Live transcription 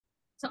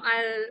So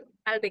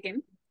I'll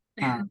begin.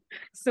 Uh,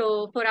 So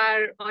for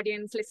our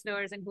audience,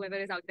 listeners, and whoever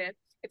is out there,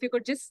 if you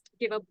could just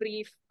give a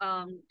brief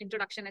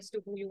introduction as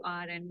to who you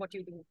are and what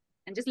you do,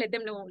 and just let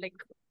them know like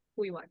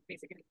who you are,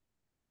 basically.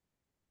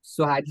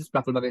 so hi, this is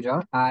Praful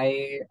Baweja.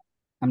 I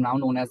am now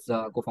known as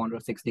co-founder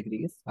of Six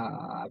Degrees.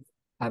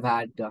 I've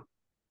had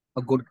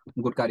a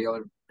good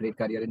career, great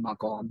career in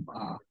Marcom.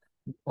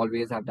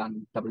 Always have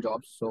done double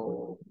jobs.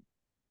 So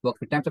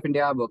worked with Times of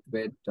India, worked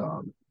with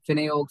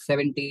Cineox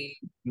 70,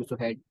 used to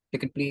head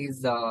Ticket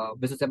Please,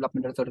 business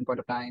development at a certain point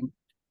of time.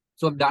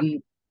 So I've done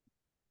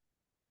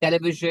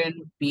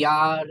television,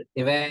 PR,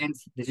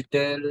 events,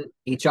 digital,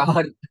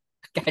 HR,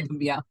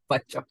 academia,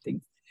 bunch of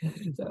things.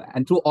 So,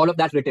 and through all of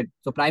that written.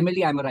 So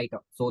primarily I'm a writer.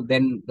 So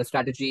then the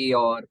strategy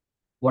or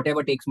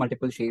whatever takes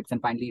multiple shapes and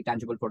finally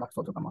tangible products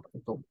also come out of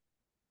it. So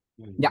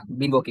yeah,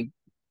 been working.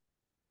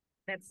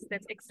 That's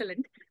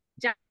excellent.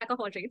 Jack of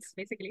all trades,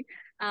 basically.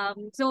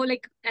 So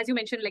like as you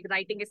mentioned, like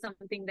writing is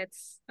something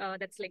that's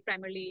like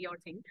primarily your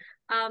thing.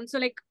 So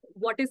like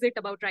what is it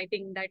about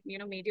writing that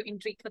made you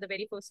intrigued for the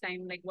very first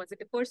time? Like was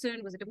it a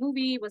person? Was it a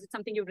movie? Was it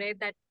something you read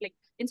that like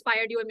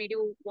inspired you and made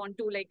you want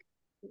to like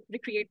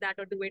recreate that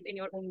or do it in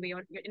your own way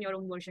or in your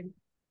own version?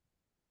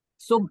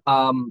 So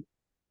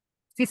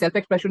see,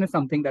 self-expression is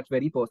something that's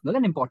very personal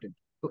and important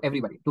to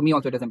everybody. To me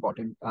also it is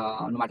important.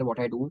 No matter what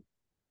I do,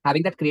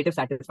 having that creative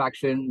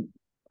satisfaction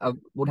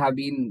would have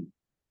been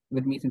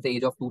with me since the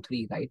age of 2,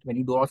 3, right? When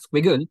you draw a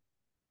squiggle,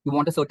 you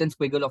want a certain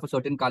squiggle of a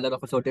certain color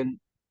of a certain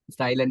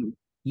style and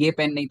ये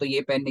pen नहीं तो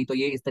ये pen नहीं तो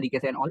ये इस तरीके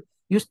से and all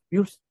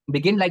you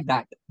begin like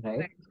that, right?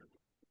 Right.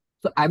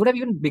 So I would have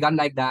even begun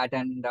like that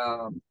and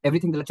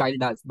everything that a child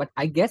does, but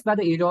I guess by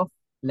the age of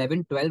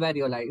 11, 12, I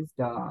realized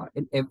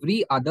in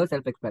every other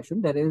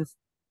self-expression there is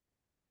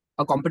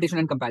a competition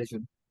and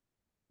comparison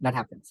that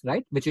happens,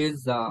 right? Which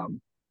is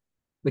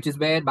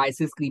where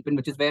biases creep in,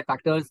 which is where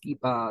factors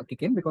keep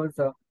kick in because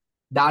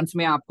dance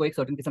में आपको एक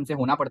certain किस्म से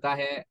होना पड़ता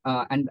है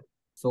and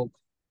so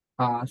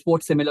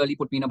sports similarly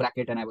put me in a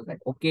bracket and I was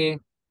like, okay,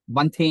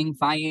 one thing,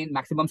 fine,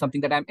 maximum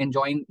something that I'm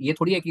enjoying. ये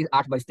थोड़ी है कि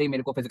 8 बजते ही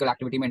मेरे को physical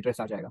activity में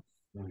interest आ जाएगा.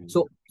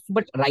 So,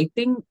 but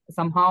writing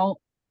somehow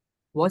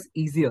was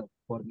easier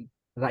for me.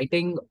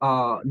 Writing,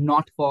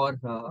 not for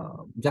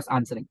just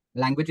answering.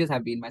 Languages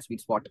have been my sweet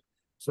spot.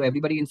 So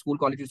everybody in school,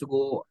 college used to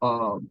go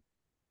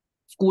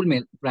school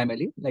mail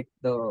primarily. Like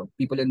the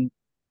people in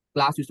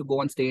class used to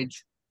go on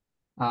stage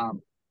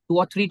um, 2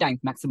 or 3 times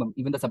maximum,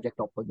 even the subject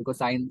toppers, because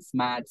science,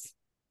 maths,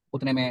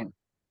 उतने में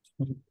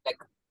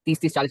like 30,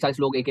 30, 40, 40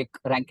 लोग एक एक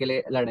rank के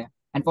लिए लड़ रहे हैं.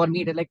 And for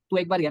me it is like तू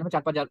एक बार यार मैं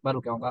 4, 5 बार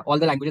होके आऊंगा. All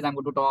the languages I am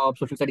going to top.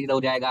 Social studies हो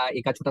जाएगा,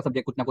 एक आध छोटा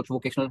सब्जेक्ट कुछ ना कुछ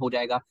वोकेशनल हो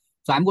जाएगा.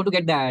 सो I am going to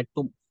get that.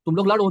 तुम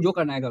लोग लड़ो, जो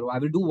करना है करो. I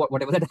will do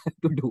whatever that I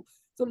have to do.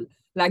 So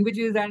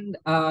languages and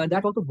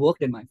that also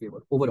worked in my favor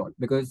overall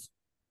because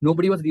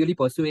nobody was really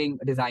pursuing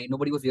design,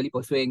 nobody was really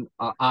pursuing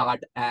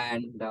art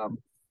and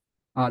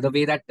the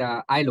way that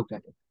I looked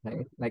at it,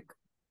 right? Like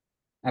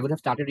I would have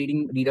started reading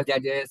Reader's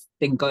Digest,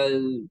 Tinkle,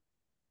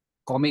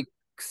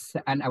 comics,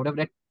 and I would have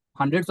read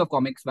hundreds of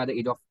comics by the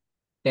age of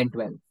 10,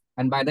 12.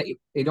 And by the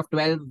age of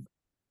 12,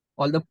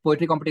 all the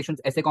poetry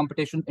competitions, essay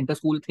competition,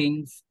 inter-school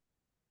things,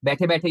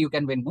 bethe bethe you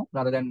can win, no?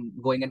 Rather than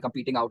going and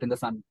competing out in the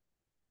sun.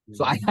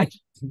 So I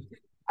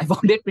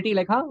found it pretty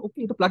like, huh,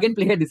 okay, to plug and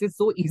play. This is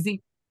so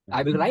easy.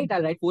 I'll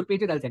write 4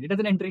 pages, I'll send it as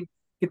an entry.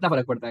 Kitna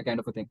farak padta hai, kind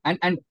of a thing.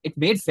 And it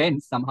made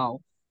sense somehow.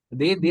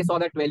 They saw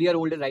that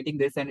 12-year-old is writing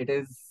this and it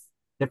is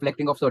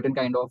reflecting of certain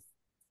kind of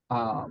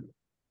um,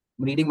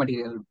 reading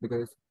material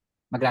because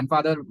my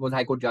grandfather was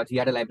High Court judge. He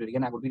had a library,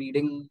 and I would be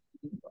reading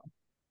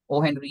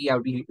O. Henry. I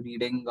would be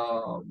reading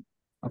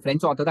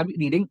French authors. I'd be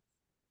reading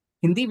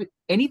Hindi,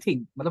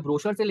 anything. मतलब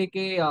brochure से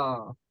लेके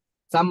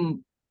some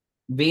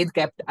Ved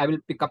kept. I will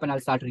pick up and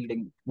I'll start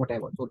reading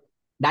whatever. So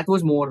that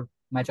was more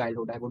my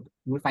childhood.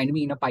 You would find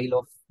me in a pile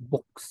of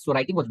books. So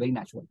writing was very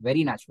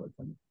natural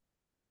for me.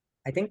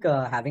 I think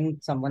having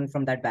someone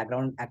from that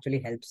background actually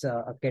helps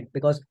a kid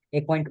because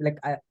एक point like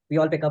we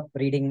all pick up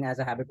reading as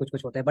a habit कुछ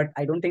कुछ होता है, but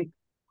I don't think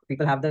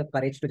people have the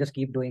courage to just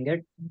keep doing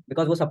it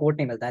because वो support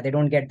नहीं मिलता है. They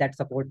don't get that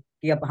support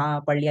कि अब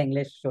हाँ पढ़ लिया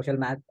English, social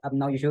math, अब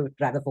now you should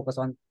rather focus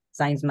on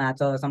science,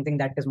 maths or something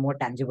that is more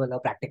tangible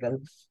or practical.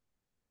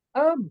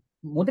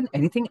 More than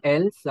anything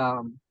else,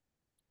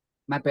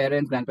 my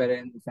parents,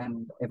 grandparents,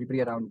 and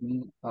everybody around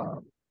me,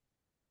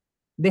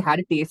 they had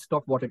a taste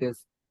of what it is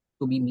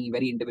to be me,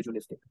 very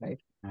individualistic, right?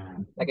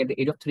 Like at the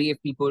age of 3,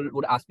 if people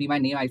would ask me my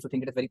name, I used to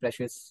think it is very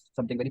precious,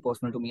 something very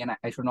personal to me, and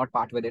I should not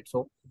part with it.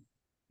 So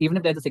even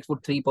if there's a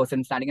 6'3"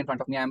 person standing in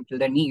front of me, I'm till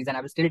their knees, and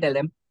I will still tell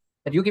them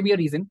that you give me a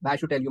reason why I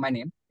should tell you my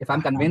name. If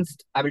I'm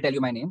convinced, I will tell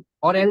you my name,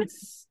 or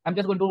else I'm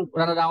just going to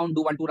run around,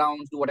 do 1, 2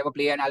 rounds, do whatever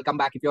play, and I'll come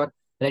back if you're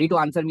ready to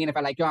answer me. And if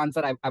I like your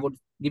answer, I would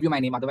give you my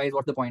name. Otherwise,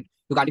 what's the point?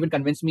 You can't even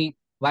convince me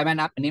why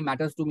my name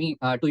matters to me,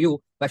 to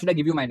you. Why should I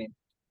give you my name?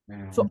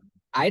 So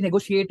I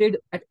negotiated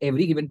at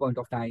every given point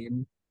of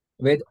time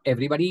with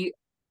everybody.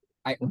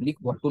 I only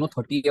got to know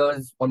 30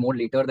 years or more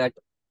later that,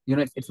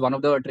 it's one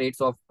of the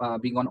traits of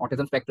being on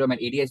autism spectrum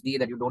and ADHD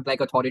that you don't like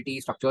authority,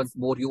 structures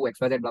bore you,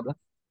 XYZ, blah, blah.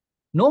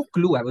 No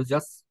clue. I was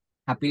just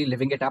happily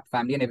living it up.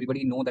 Family and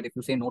everybody know that if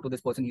you say no to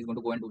this person, he's going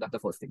to go and do that the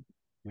first thing.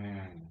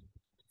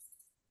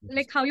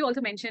 Like how you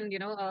also mentioned,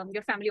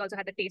 your family also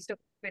had the taste of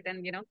it,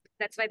 and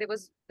that's why there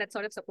was that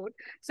sort of support.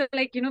 So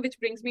like, which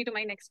brings me to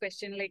my next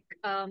question. Like,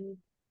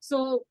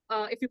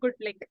 if you could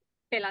like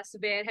tell us,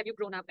 where have you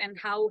grown up and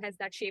how has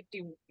that shaped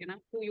you,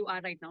 who you are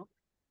right now?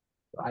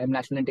 I am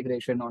national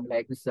integration on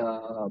legs.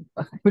 I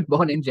was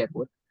born in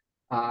Jaipur.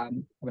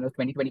 When I was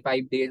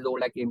 25 days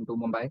old, I came to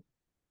Mumbai,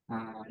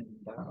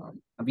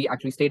 and we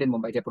actually stayed in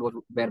Mumbai. Jaipur was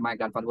where my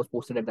grandfather was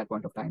posted at that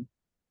point of time.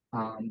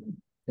 Um,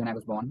 when I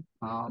was born,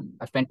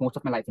 I spent most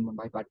of my life in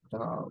Mumbai, but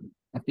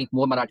I speak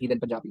more Marathi than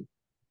Punjabi,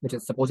 which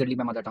is supposedly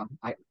my mother tongue.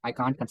 I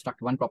can't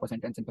construct one proper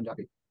sentence in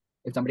Punjabi.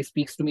 If somebody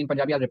speaks to me in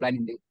Punjabi, I'll reply in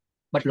Hindi.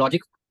 But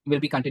logic will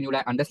be continued.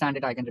 I understand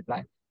it, I can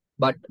reply.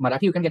 But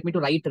Marathi, you can get me to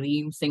write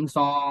reams, sing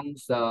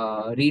songs,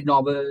 read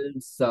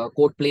novels,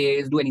 quote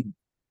plays, do anything.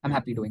 I'm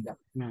happy doing that.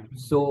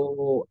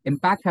 So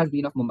impact has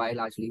been of Mumbai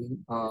largely.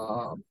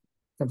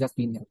 I've just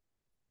been here.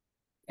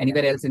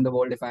 Anywhere else in the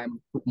world, if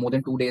I'm more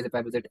than 2 days, if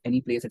I visit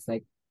any place, it's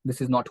like this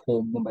is not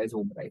home. Mumbai is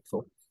home, right?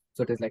 So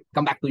it is like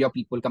come back to your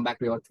people, come back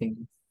to your things.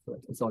 So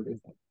it's always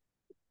that.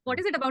 What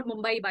is it about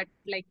Mumbai, but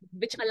like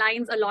which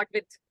aligns a lot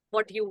with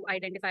what you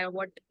identify, or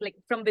what like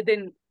from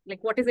within,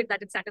 like what is it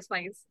that it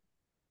satisfies?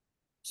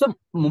 So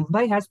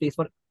Mumbai has space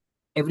for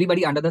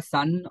everybody under the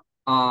sun.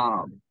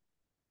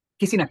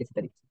 किसी ना किसी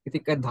तरीके से, किसी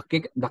का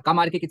धक्का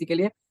मार के किसी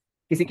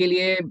के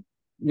लिए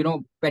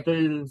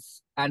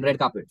petals and red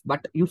carpets,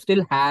 but you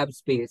still have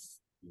space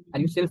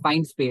and you still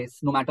find space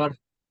no matter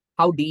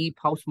how deep,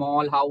 how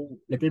small, how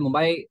little.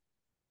 Mumbai,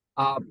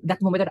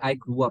 that's Mumbai that I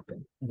grew up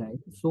in, right?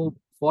 So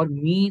for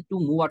me to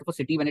move out of a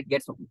city when it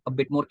gets a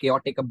bit more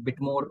chaotic, a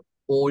bit more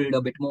old,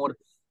 a bit more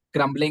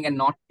crumbling, and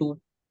not to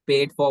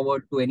pay it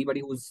forward to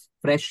anybody who's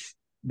fresh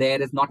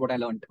there is not what I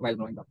learned while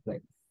growing up,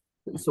 right?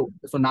 So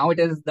now it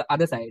is the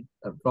other side,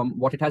 from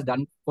what it has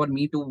done for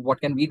me to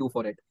what can we do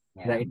for it,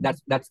 right?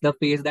 That's the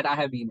phase that I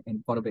have been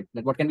in for a bit.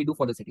 Like, what can we do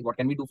for the city? What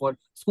can we do for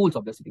schools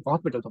of the city, for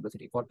hospitals of the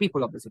city, for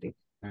people of the city?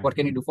 What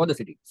can we do for the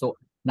city? So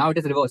now it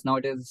is reverse. Now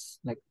it is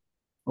like,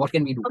 what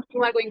can we do?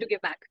 You are going to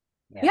give back.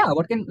 Yeah,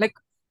 what can, like,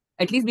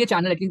 at least be a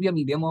channel, at least be a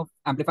medium of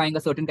amplifying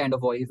a certain kind of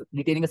voice,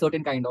 retaining a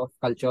certain kind of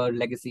culture,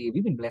 legacy.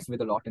 We've been blessed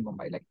with a lot in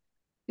Mumbai. Like,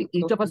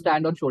 each of us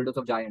stand on shoulders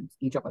of giants.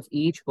 Each of us,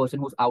 each person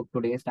who's out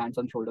today stands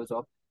on shoulders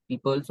of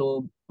people.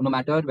 So no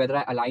matter whether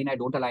I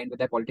don't align with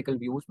their political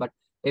views, but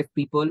if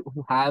people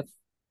who have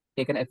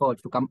taken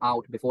efforts to come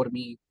out before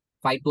me,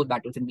 fight those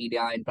battles in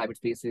media, in private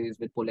spaces,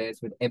 with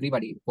police, with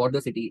everybody, for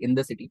the city, in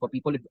the city, for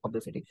people of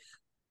the city,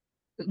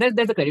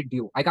 there's a credit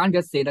due. I can't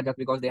just say that just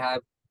because they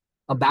have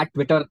a bad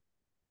Twitter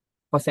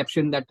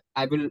perception that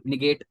I will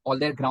negate all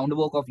their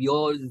groundwork of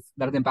years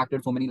that has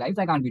impacted so many lives.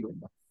 I can't be doing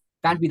that.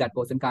 Can't be that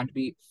person. Can't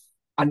be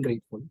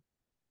ungrateful.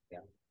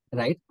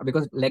 Right?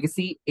 Because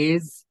legacy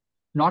is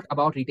not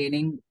about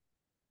retaining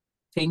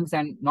things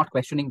and not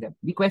questioning them.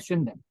 We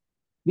question them.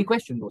 We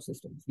question those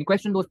systems. We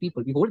question those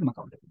people. We hold them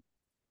accountable.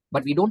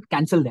 But we don't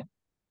cancel them.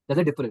 There's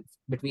a difference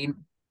between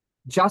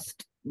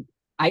just,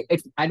 I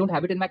don't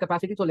have it in my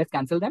capacity, so let's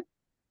cancel them.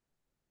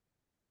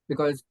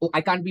 Because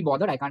I can't be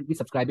bothered. I can't be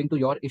subscribing to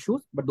your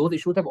issues. But those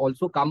issues have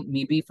also come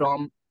maybe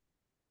from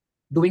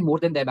doing more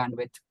than their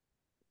bandwidth,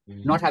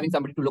 not having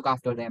somebody to look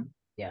after them.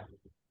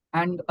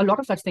 And a lot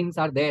of such things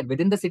are there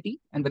within the city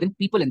and within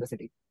people in the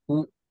city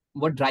who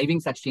were driving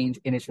such change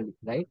initially,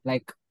 right?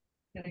 Like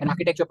an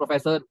architecture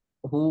professor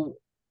who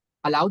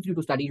allows you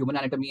to study human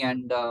anatomy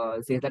and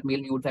says that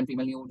male nudes and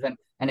female nudes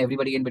and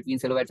everybody in between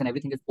silhouettes and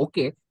everything is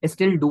okay, is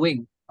still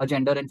doing a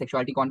gender and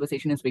sexuality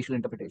conversation in spatial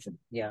interpretation.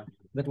 Yeah,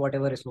 with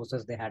whatever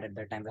resources they had at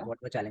that time,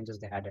 whatever challenges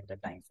they had at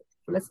that time.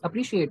 So let's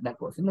appreciate that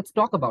person. Let's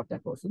talk about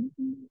that person.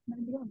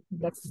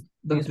 That's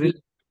the drill.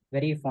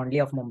 Very fondly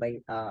of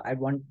Mumbai.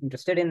 I'm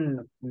interested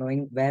in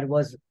knowing where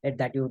was it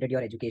that you did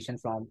your education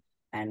from,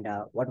 and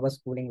what was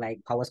schooling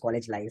like? How was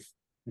college life?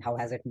 And how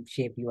has it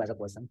shaped you as a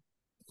person?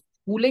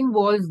 Schooling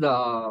was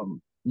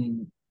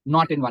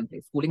not in one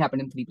place. Schooling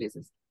happened in 3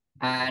 places,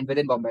 and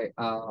within Bombay,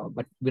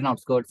 but within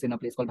outskirts in a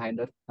place called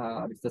Bhinder,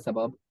 which is a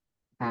suburb,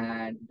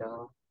 and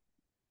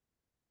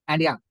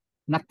yeah,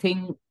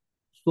 nothing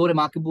so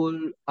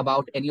remarkable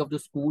about any of the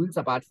schools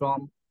apart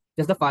from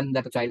just the fun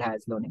that a child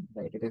has learning.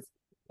 Right?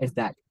 It's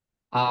that.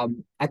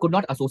 I could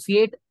not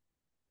associate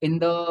in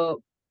the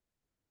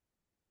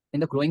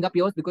growing up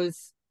years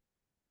because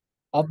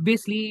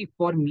obviously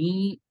for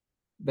me,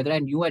 whether I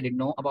knew I didn't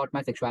know about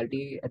my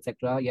sexuality,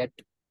 etc., yet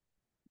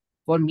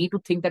for me to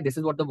think that this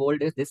is what the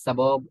world is, this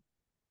suburb,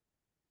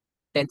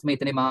 10th mein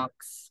itne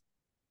marks,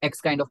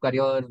 X kind of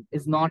career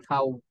is not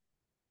how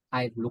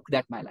I looked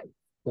at my life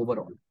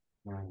overall.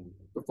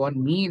 So for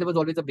me, there was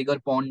always a bigger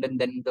pond and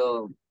then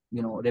the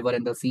river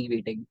and the sea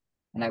waiting,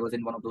 and I was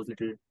in one of those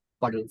little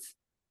puddles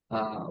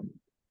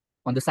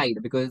on the side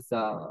because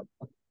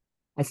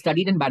I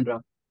studied in Bandra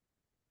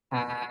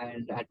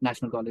and at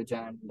National College,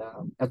 and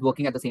I was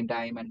working at the same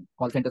time, and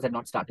call centers had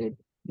not started.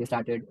 They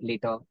started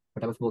later,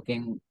 but I was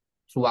working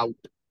throughout.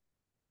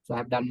 So I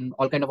have done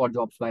all kind of odd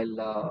jobs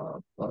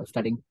while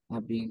studying.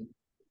 I've been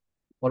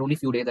for only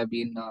few days I've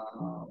been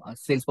a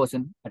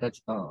salesperson at a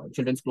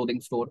children's clothing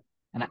store,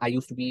 and I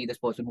used to be this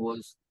person who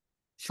was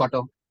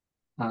shorter.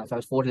 So I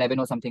was 4'11"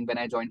 or something when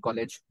I joined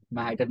college.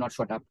 My height had not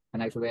shot up,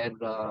 and I used to wear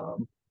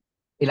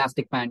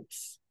elastic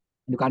pants.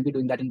 You can't be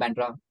doing that in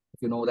Bandra,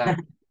 if you know that.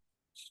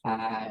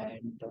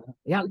 And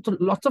yeah, so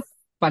lots of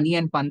funny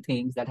and fun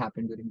things that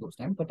happened during those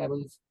times. But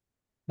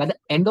by the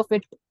end of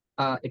it,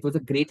 it was a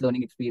great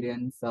learning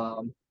experience.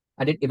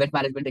 I did event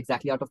management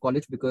exactly out of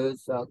college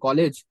because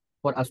college,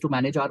 for us to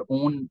manage our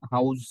own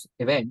house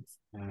events,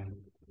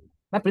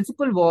 my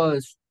principal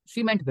was,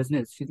 she meant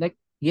business. She's like,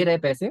 ये रहे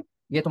पैसे,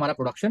 ये तुम्हारा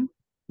production,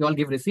 you all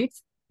give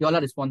receipts, you all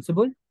are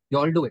responsible, you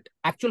all do it.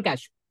 Actual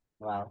cash.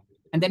 Wow.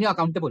 And then you're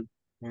accountable.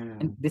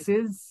 And this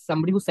is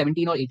somebody who's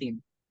 17 or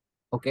 18.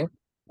 Okay.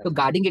 So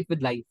guarding it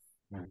with life.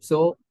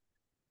 So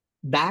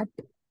that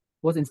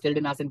was instilled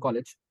in us in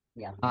college.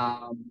 Yeah.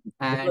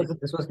 And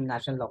this was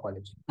National Law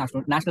College.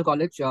 National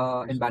College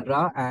in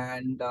Bandra,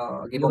 and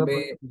Gay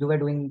Bombay. You were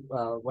doing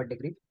what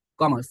degree?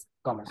 Commerce.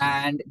 Commerce.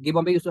 And Gay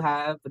Bombay used to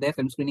have their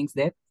film screenings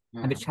there,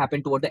 and which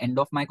happened toward the end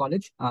of my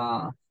college.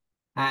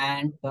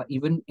 And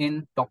even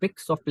in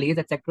topics of plays,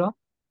 etc.,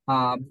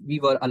 we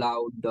were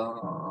allowed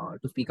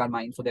to speak our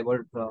minds. So there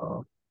were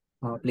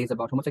plays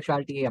about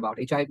homosexuality, about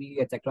HIV,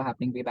 etc.,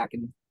 happening way back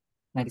in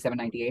 97,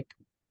 98,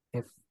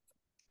 if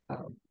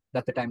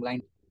that's the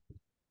timeline.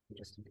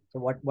 Interesting. So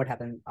what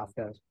happened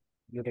after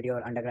you did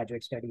your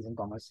undergraduate studies in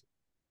commerce?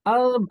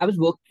 I was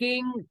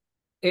working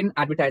in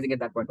advertising at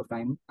that point of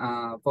time.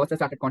 First, I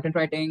started content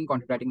writing.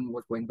 Content writing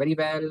was going very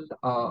well.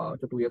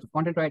 So 2 years of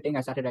content writing,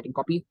 I started writing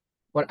copy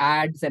for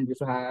ads, and we used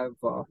to have.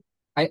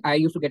 I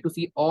used to get to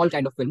see all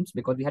kind of films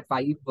because we had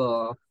 5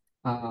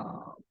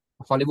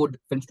 Hollywood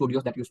film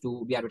studios that used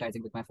to be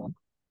advertising with my phone.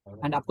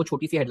 And आपको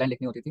छोटी सी headline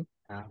लिखनी होती थी.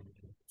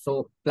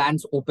 So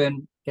plans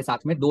open के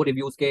साथ में 2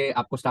 reviews के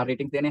आपको स्टार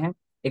रेटिंग देने हैं,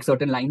 एक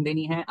सर्टेन लाइन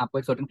देनी है, आपको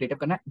एक सर्टेन क्रिएटिव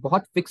करना है.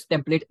 बहुत फिक्स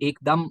टेम्पलेट,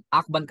 एकदम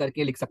आंख बंद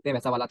करके लिख सकते हैं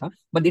वैसा वाला था.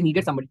 But they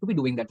needed somebody to be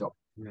doing that job.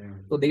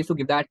 So they used to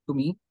give that to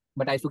me,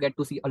 but I used to get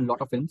to see a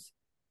lot of films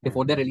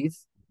before their release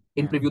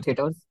in preview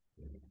theaters.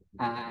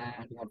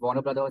 And we had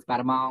Warner Brothers,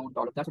 Paramount,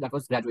 all of that. So that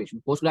was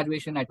graduation. Post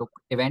graduation, I took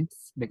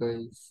events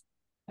because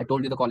I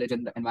told you the college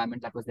and the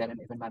environment that was there,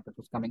 and event management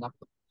was coming up.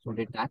 So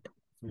did that.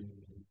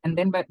 And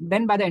then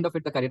by the end of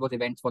it, the career was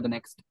events for the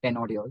next 10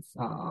 odd years.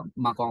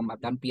 Macom,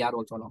 I've done PR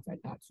also alongside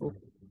that. So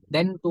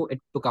then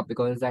it took up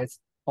because I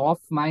off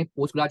my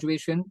post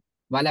graduation,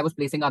 while I was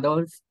placing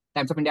others,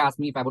 Times of India asked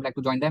me if I would like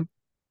to join them.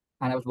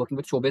 And I was working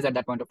with Showbiz at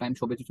that point of time.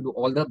 Showbiz used to do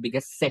all the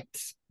biggest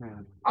sets.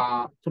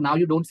 So now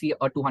you don't see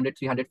a 200,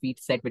 300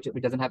 feet set which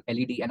doesn't have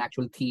LED and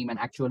actual theme and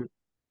actual,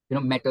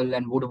 metal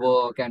and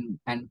woodwork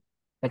and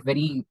that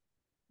very,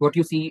 what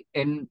you see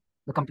in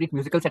the complete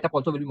musical setup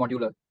also will be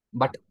modular.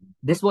 But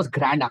this was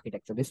grand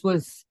architecture. This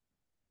was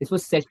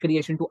set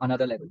creation to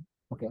another level.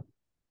 Okay.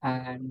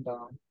 And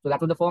so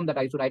that was the firm that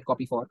I used to write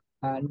copy for.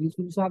 And we used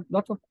to have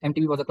lots of,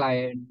 MTV was a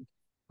client,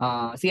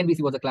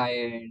 CNBC was a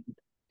client,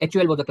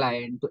 HUL was a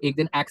client. तो एक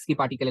दिन x की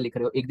party के लिए लिख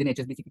रहे हो, एक दिन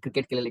HSBC की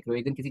क्रिकेट के लिए लिख रहे हो,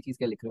 एक दिन किसी चीज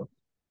के लिए लिख रहे हो.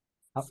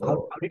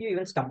 How did you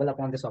even stumble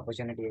upon this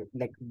opportunity?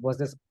 Like, was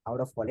this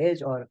out of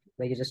college, or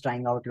were you just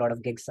trying out a lot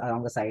of gigs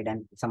along the side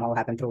and somehow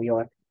happened through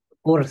your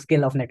core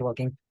skill of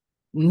networking?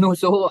 No,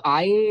 so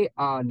I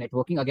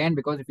networking again,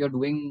 because if you're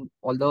doing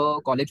all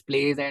the college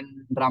plays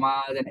and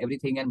dramas and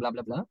everything and blah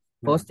blah blah,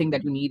 first thing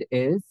that you need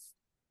is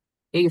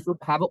you should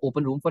have an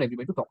open room for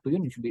everybody to talk to you,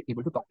 and you should be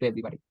able to talk to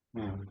everybody.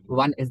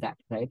 One is that,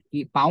 right?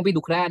 कि पाँव भी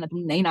दुख रहा है ना, तुम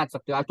नहीं नाच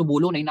सकते हो आज, तो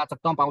बोलो नहीं नाच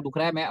सकता हूँ, पाँव दुख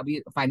रहा है, मैं अभी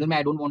फाइनल में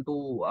I don't want to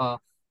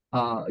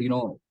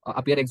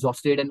appear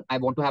exhausted and I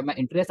want to have my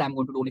interest, I'm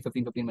going to do only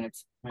 15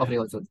 minutes of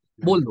rehearsals.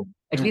 बोल दो,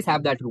 at least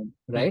have that room,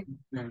 right?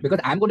 Because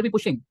I'm going to be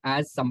pushing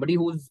as somebody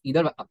who's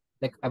either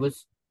like I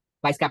was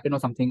vice captain or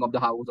something of the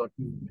house, or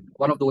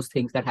one of those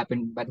things that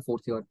happened by the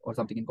 4th year or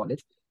something in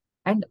college,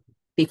 and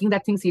taking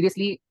that thing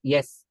seriously.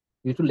 Yes,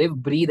 you have to live,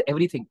 breathe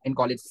everything in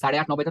college.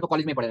 8:30-9 बजे तक तो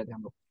college में पढ़े रहते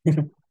हम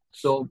लोग.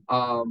 So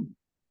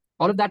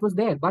all of that was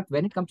there. But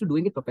when it comes to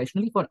doing it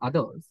professionally for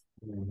others,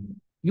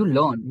 you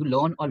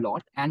learn a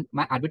lot. And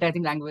my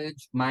advertising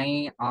language,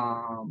 my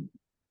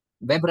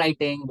web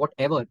writing,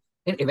 whatever,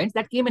 in events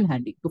that came in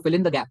handy to fill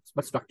in the gaps.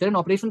 But structure and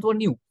operations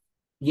were new.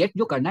 Yet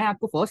जो करना है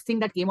आपको, first thing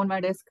that came on my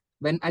desk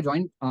when I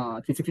joined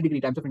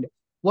 360-degree Times of India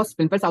was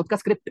Filmpare South का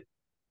script.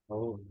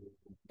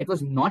 It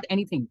was not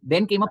anything.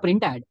 Then came a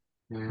print ad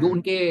जो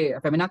उनके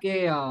फेमिना के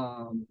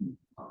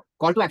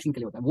call to action के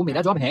लिए होता है. वो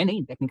मेरा जॉब है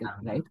नहीं technical,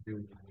 right?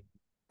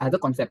 As a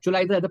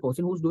कॉन्सेप्चुअलाइजर, as a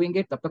person who is doing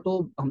it, तब तक तो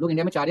हम लोग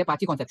इंडिया में 4 या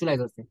 5 ही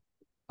कॉन्सेप्चुअलाइजर्स थे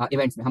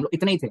इवेंट्स में. हम लोग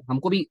इतने ही थे.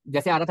 हमको भी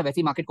जैसे आ रहा था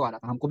वैसे ही मार्केट को आ रहा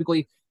था. हमको भी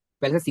कोई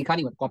पहले से सीखा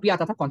नहीं हुआ. कॉपी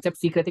आता था, कॉन्सेप्ट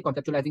सीख रहे थे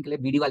कॉन्सेप्चुअलाइजिंग के लिए.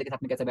 बीडी वाले के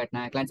साथ में कैसे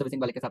बैठना है, क्लाइंट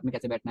सर्विसिंग वाले के साथ में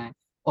कैसे बैठना है,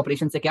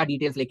 ऑपरेशन से क्या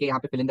डिटेल्स लेके यहाँ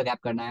पे फिल इन द गैप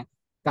करना है,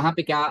 कहाँ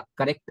पे क्या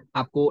करेक्ट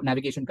आपको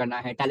नेविगेशन करना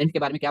है, टैलेंट के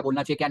बारे में क्या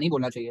बोलना चाहिए, क्या नहीं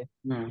बोलना चाहिए.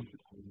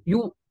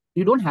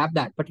 You don't have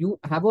that, but you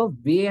have a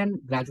way, and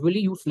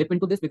gradually you slip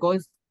into this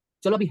because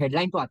चलो अभी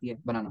हेडलाइन तो आती है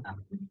बनाना.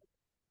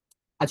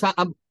 अच्छा,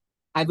 अब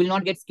I will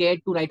not get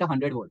scared to write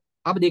 100 word.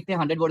 अब देखते हैं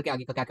 100 word के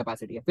आगे का क्या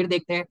कैपेसिटी है. फिर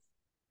देखते हैं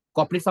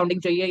कॉर्पोरेट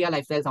साउंडिंग चाहिए या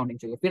लाइफस्टाइल साउंडिंग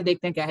चाहिए, फिर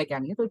देखते हैं क्या है क्या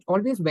नहीं है. तो it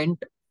always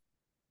went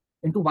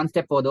into one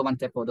step further, one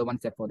step further, one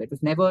step further. It was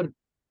never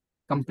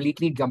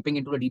completely jumping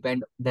into the deep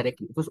end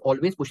directly. It was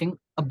always pushing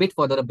a bit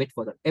further, a bit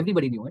further.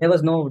 Everybody knew it. There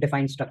was no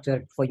defined structure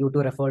for you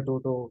to refer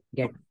to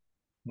get.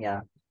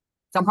 Yeah.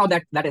 Somehow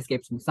that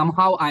escapes me.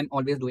 Somehow I'm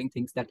always doing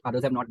things that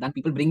others have not done.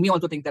 People bring me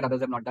also things that others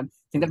have not done.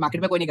 Think that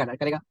market में कोई नहीं कर रहा है,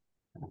 करेगा.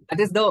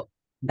 That is the.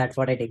 That's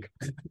what I dig.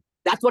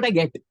 That's what I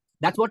get.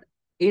 That's what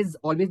is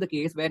always the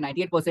case where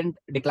 98%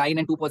 decline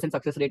and 2%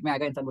 success rate में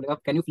आएगा. इंसान बोलेगा,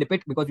 can you flip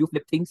it because you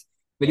flip things?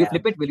 Will you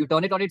flip it? Will you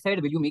turn it on its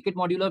head? Will you make it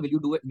modular? Will you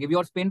do it? Give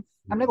your spin?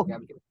 I'm like, okay,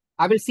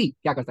 I will see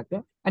क्या कर सकते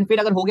हैं. And फिर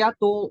अगर हो गया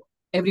तो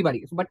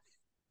everybody. But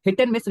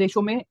hit and miss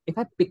ratio में, if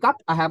I pick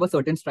up, I have a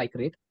certain strike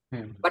rate.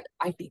 But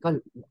I take a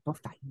lot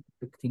of time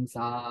to pick things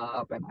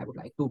up, and I would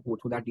like to go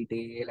through that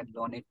detail and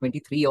learn it.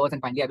 23 years,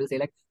 and finally I will say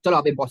like, चलो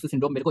अब imposter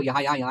syndrome मेरे को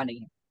यहाँ नहीं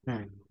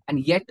है.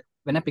 And yet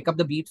when I pick up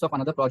the beats of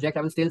another project,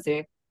 I will still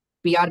say,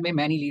 PR में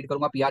मैं नहीं लीड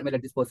करूंगा, PR में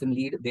let this person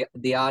lead.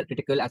 They are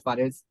critical as far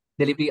as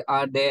delivery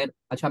are there.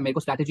 अच्छा मेरे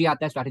को strategy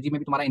आता है, strategy में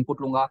भी तुम्हारा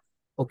input लूंगा.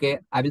 Okay,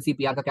 I will see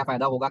PR का क्या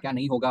फायदा होगा क्या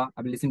नहीं होगा.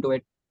 I will listen to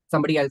it.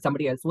 Somebody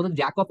else. वो तो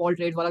jack of all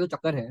trades वाला जो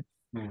चक्कर है.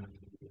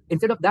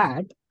 Instead of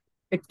that,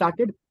 it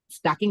started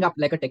stacking up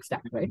like a tech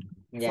stack, right?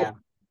 Yeah.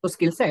 So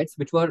skill sets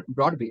which were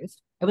broad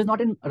based, I was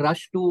not in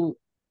rush to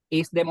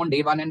ace them on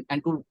day one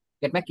and to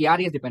get my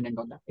KRAs dependent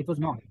on that. It was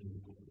not.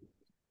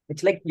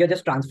 It's like you're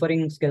just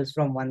transferring skills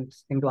from one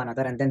thing to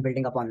another and then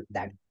building upon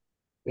that.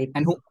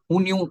 And who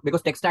knew?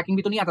 Because tech stacking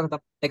भी तो नहीं आता था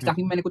तब. Tech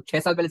stacking मैंने कुछ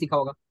 6 साल पहले सीखा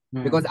होगा.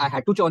 Because I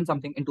had to churn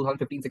something in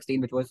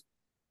 2015-16 which was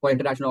for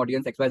international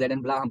audience XYZ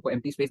and blah. हमको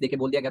empty space देके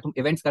बोल दिया गया तुम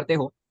events करते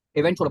हो.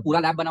 Event छोड़ो,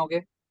 पूरा lab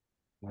बनाओगे.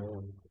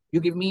 You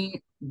give me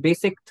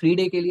basic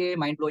 3-day के लिए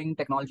mind blowing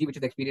technology which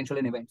is experiential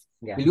in events.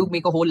 Yeah. Will you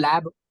make a whole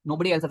lab?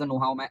 Nobody else has a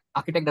know-how. My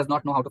architect does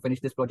not know how to finish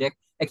this project.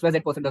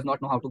 XYZ person does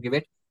not know how to give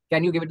it.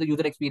 Can you give it the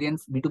user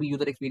experience, B2B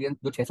user experience?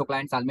 जो 600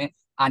 clients साल में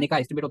आने का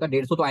estimate होता है,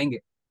 150 तो आएंगे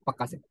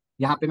पक्का से.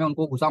 यहाँ पे मैं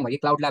उनको घुसाऊंगा. ये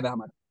cloud lab है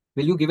हमारा.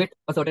 Will you give it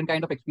a certain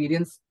kind of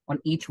experience on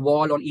each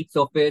wall, on each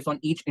surface, on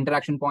each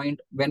interaction point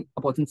when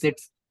a person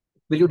sits?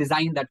 Will you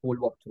design that whole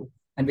walkthrough?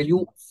 And will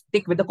you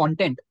stick with the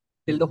content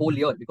till the whole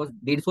year? Because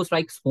 150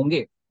 strikes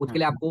होंगे, उसके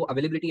लिए आपको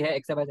availability है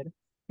XYZ.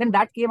 Then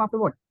that came after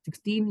what?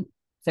 16,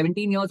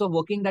 17 years of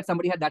working that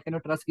somebody had that kind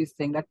of trust is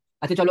saying that,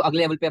 अच्छा चलो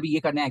अगले level पे अभी ये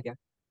करना है क्या?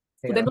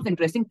 So then those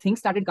interesting things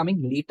started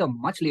coming later,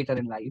 much later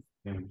in life.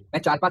 मैं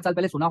 4-5 साल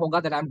पहले सुना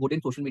होगा that I'm good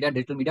in social media,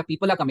 digital media.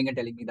 People are coming and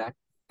telling me that.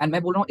 And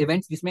मैं बोल रहा हूँ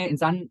events जिसमें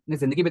इंसान ने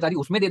जिंदगी बिता दी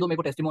उसमें दे दो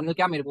मेरे को testimonial,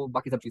 क्या मेरे को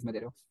बाकी सब चीज में दे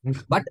रहे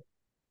हो?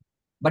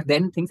 But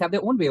then things have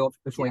their own way of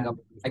showing up.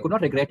 I could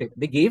not regret it.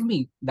 They gave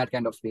me that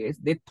kind of space.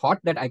 They thought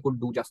that I could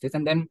do justice,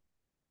 and then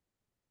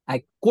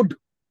I could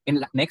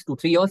in next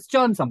 2-3 years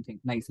churn something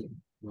nicely.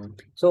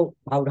 So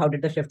how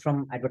did the shift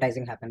from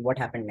advertising happen? What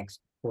happened next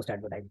post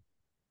advertising?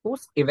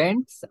 Post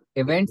events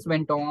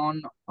went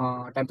on.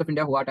 Times of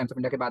India हुआ. Times of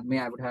India के बाद में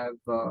I would have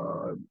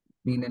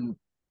been in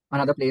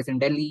another place in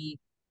Delhi.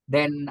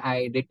 Then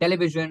I did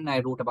television.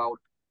 I took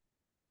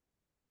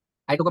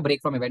a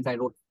break from events. I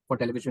wrote for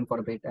television for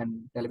a bit,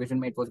 and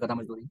television it was Gata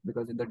Mazduri,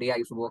 because in the day I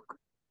used to work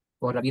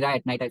for Ravi Rai,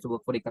 at night I used to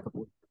work for Ekta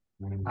Kapoor.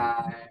 And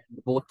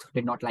both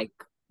did not like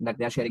that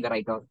they are sharing a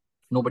writer.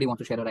 Nobody wants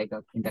to share a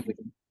writer in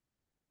television.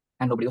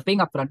 And nobody was paying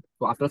upfront.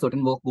 So after a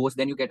certain work goes,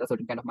 then you get a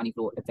certain kind of money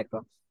flow,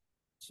 etc.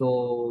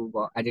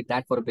 So I did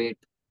that for a bit.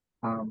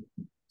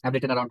 I've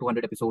written around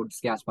 200 episodes.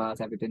 Ke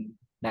aaspaas. I've written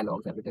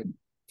dialogues. I've written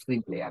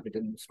screenplay. I've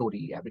written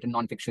story. I've written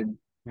non-fiction.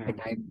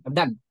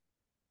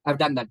 I've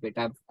done that bit.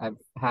 I've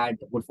had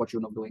good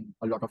fortune of doing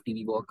a lot of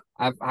TV work.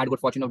 I've had good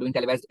fortune of doing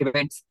televised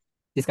events.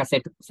 Jiska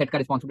set ka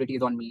responsibility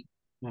is on me.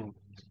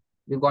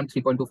 We've gone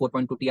 3.2,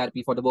 4.2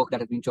 TRP for the work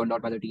that has been churned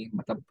out by the team.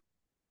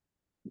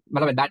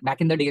 मतलब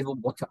back in the days वो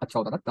बहुत अच्छा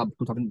होता था. तब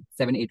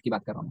 2007-8 की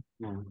बात कर रहा हूँ.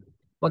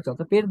 बहुत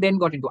अच्छा. फिर then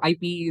got into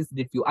IPs,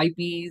 did few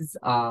IPs,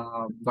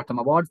 got some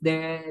awards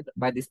there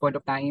by this point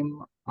of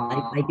time.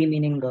 IP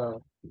meaning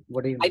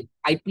what do you mean?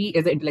 IP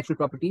is an intellectual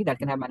property that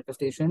can have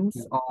manifestations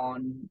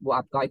on वो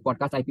आपका एक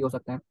podcast IP हो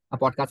सकता है. अब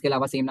podcast के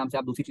अलावा same नाम से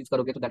आप दूसरी चीज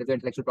करोगे तो that is your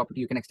intellectual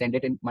property. You can extend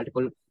it in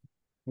multiple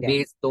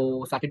ways.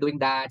 So started doing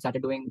that,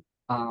 started doing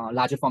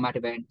larger format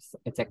events,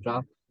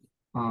 etc.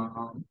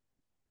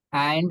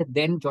 And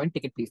then joined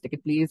Ticket Please.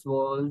 Ticket Please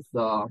was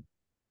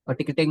a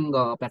ticketing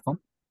platform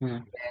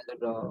where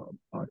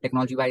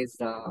technology-wise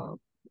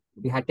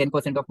we had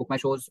 10% of Book My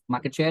Show's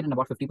market share and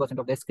about 50%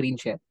 of their screen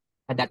share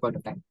at that point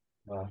of time.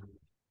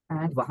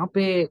 And वहाँ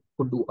पे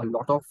could do a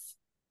lot of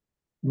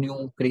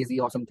new, crazy,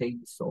 awesome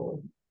things.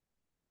 So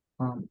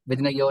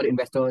within a year,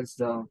 investors'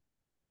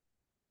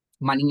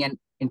 money and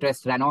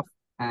interest ran off.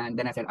 And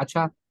then I said,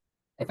 Acha,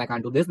 if I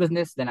can't do this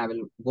business, then I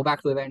will go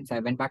back to events. I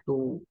went back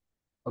to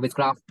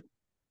Witchcraft,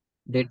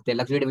 did the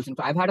luxury division.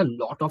 So I've had a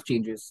lot of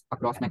changes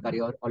across my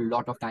career, a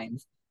lot of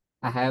times.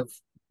 I have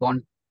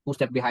gone 2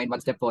 steps behind,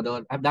 1 step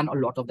further. I've done a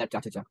lot of that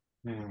cha-cha-cha.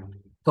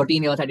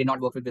 13 years I did not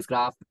work with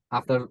Witchcraft.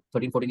 After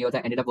 13-14 years, I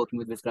ended up working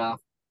with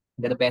Witchcraft.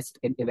 They're the best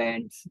in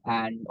events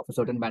and of a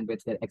certain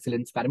bandwidth. Their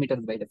excellence parameters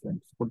is very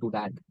different. Could do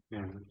that.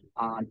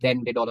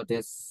 Then did all of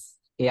this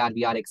AR,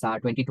 VR, XR,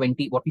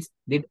 2020, what we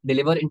did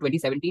deliver in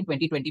 2017,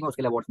 2020 में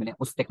उसके लिए awards मिले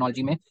उस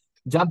technology में.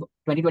 जब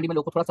 2020 में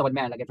लोगों को थोड़ा समझ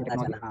में आने लगा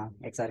टेक्नोलॉजी, हाँ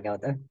XR क्या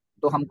होता है,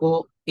 तो हमको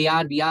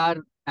AR,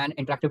 VR and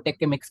interactive take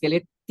के मिक्स के लिए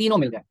तीनों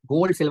मिल गए,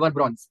 gold, silver,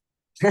 bronze.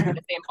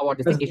 Same award,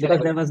 जैसे Asia because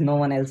level. there was no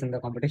one else in the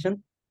competition.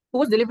 Who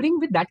was delivering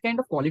with that kind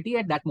of quality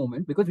at that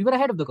moment, because we were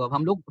ahead of the curve.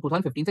 हम लोग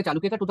 2015 से चालू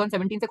किया था,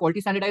 2017 से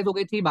quality standardise हो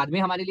गई थी. बाद में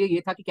हमारे लिए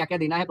ये था कि क्या क्या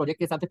देना है प्रोजेक्ट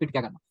के हिसाब से, फिट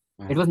क्या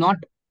करना. इट वाज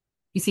नॉट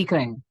कि सीख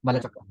रहे हैं वाला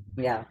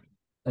चक्कर, Yeah,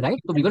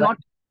 राइट. तो वी वर but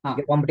नॉट. हाँ,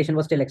 your competition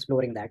was still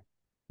exploring that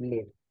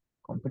late.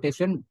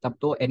 competition, तब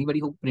तो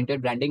anybody who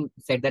printed branding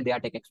said that they are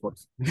tech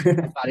experts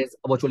as far as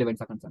virtual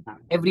events are concerned.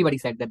 Everybody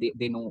said that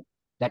they know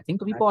that thing.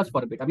 तो we paused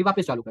for a bit. अभी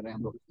वापस चालू कर रहे हैं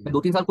हम लोग. मैं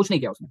 2-3 साल कुछ नहीं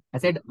किया उसमें.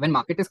 I said when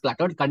market is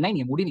cluttered, करना ही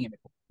नहीं है, मूड ही नहीं है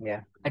मेरे को.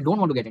 Yeah. I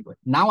don't want to get into it.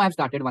 Now I have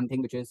started one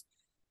thing which is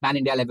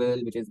pan India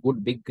level, which is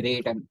good, big,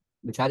 great, and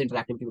which has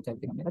interactivity with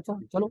everything. I'm like, अच्छा,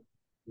 चलो.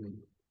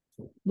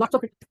 Lots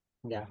of it.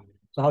 Yeah.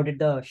 So how did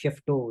the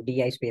shift to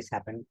DI space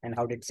happen, and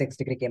how did 6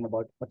 Degree came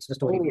about? What's the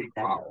story behind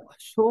that? Wow.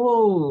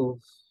 So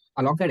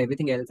alongside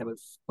everything else, I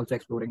was also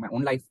exploring my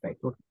own life, right?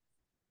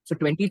 So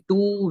 22,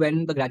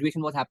 when the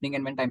graduation was happening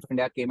and when Times of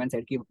India came and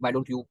said, कि, why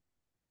don't you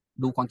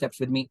do concepts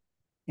with me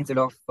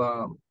instead of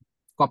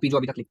copy जो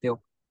अभी तक लिखते हो.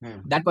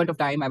 That point of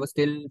time, I was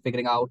still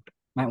figuring out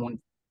my own.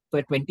 So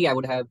at 20, I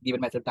would have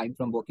given myself time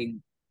from working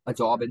a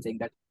job and saying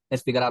that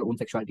let's figure our own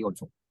sexuality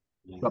also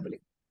properly.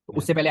 So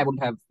उससे पहले I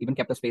wouldn't have even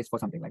kept a space for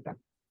something like that.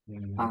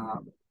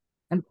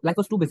 And life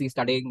was too busy,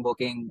 studying,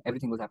 working,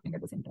 everything was happening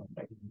at the same time,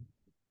 right?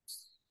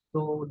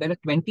 So then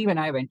at 20, when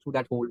I went through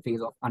that whole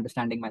phase of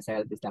understanding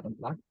myself, this, that, and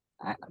that,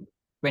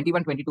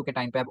 21, 22 के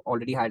time पे I've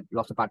already had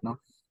lost a partner.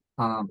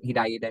 He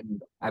died,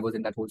 and I was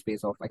in that whole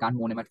space of I can't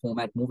mourn him at home.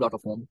 I had moved out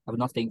of home. I was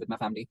not staying with my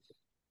family,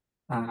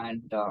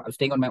 and I was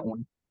staying on my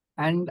own.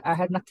 And I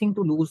had nothing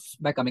to lose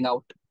by coming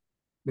out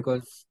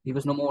because he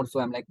was no more.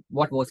 So I'm like,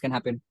 what worse can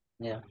happen?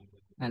 Yeah.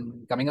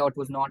 And coming out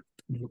was not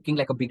looking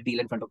like a big deal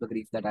in front of the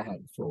grief that I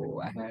had.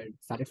 So I had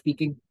started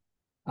speaking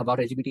about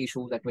LGBT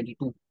issues at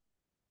 22.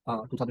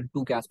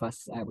 2002 के आसपास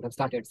I would have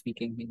started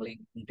speaking, mingling,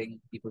 meeting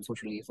people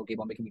socially. So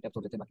Bombay के meetups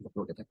होते थे, बाकी सब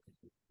होते थे.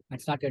 I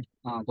started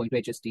going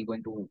to HST,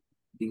 going to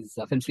these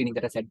film screening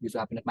that I said used to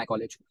happen at my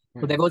college.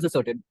 So there was a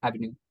certain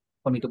avenue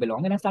for me to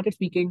belong, and I started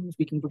speaking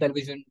to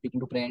television,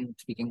 speaking to print,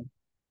 speaking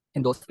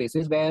in those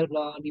spaces where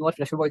newer,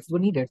 fresher voices were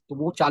needed. So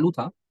वो चालू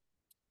था.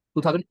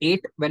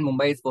 2008 when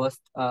Mumbai's first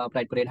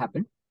Pride Parade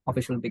happened,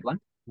 official big one.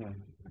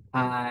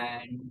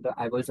 And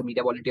I was a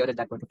media volunteer at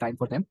that point of time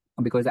for them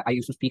because I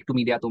used to speak to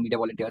media, तो media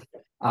volunteer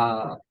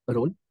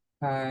role.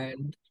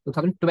 And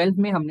 2012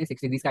 में हमने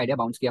 6 Degrees का idea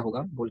bounce किया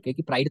होगा बोल के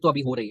कि pride तो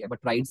अभी हो रही है, बट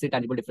प्राइड से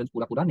टैंजिबल डिफरेंस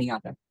पूरा नहीं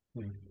आता है,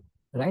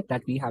 right.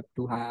 That we have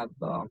to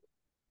have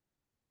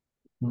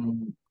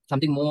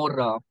something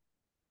more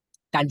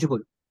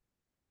tangible,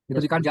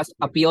 because you can't just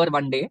appear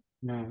one day,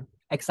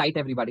 excite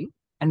everybody,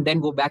 and then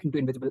go back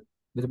into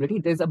visibility.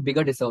 There's a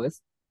bigger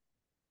disservice.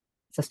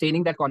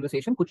 Sustaining that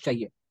conversation, कुछ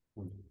चाहिए.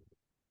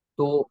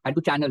 So, and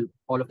to channel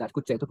all of that,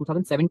 कुछ चाहिए. So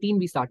 2017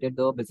 we started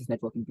the business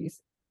networking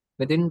piece.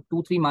 Within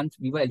 2-3 months,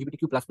 we were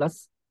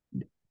LGBTQ++,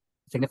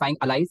 signifying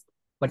allies,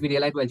 but we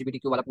realized वो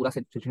LGBTQ वाला पूरा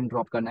situation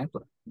drop करना है.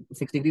 So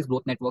 6 Degrees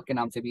Growth Network के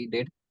नाम से we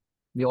did.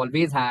 We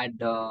always had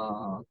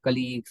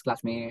colleagues,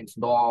 classmates,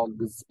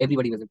 dogs,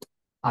 everybody visit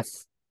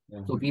us.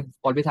 So we've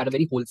always had a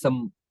very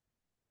wholesome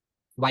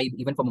vibe,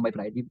 even for Mumbai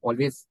Pride. We've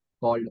always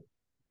called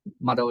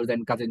mothers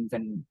and cousins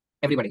and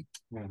everybody.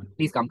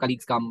 Please come,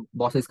 colleagues come,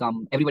 bosses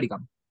come, everybody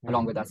come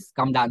along with us.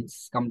 Come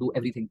dance, come do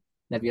everything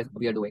that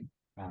we are doing.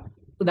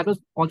 So that was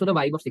also the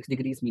vibe of 6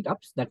 Degrees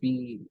meetups that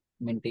we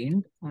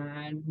maintained.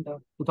 And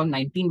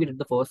 2019 we did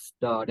the first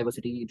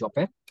diversity job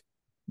fair.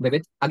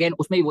 Vivid. Again,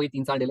 उसमें ही वही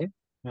 3 साल delay.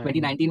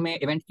 2019 में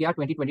event किया,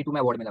 2022 में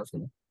award मिला उसके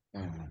लिए.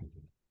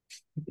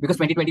 Because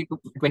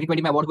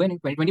 2020 में अवार्ड हुए नहीं,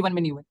 2021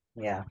 में नहीं हुए.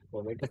 Yeah,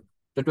 COVID.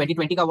 तो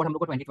 2020 का अवार्ड हम लोग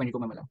को 2022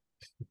 में मिला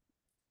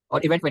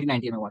और इवेंट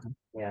 2019 में हुआ था.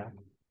 Yeah.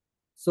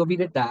 So we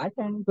did that,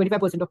 and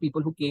 25% of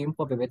people who came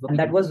for Vivid were And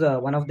that people.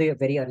 was one of the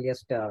very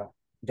earliest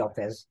job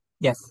fairs.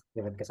 Yes.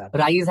 Vivid के साथ.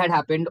 Rise had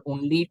happened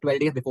only 12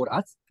 days before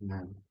us.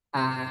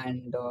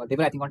 And they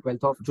were, I think, on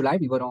 12th of July.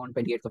 We were on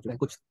 28th of July.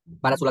 कुछ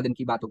 12-16 दिन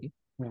की बात होगी.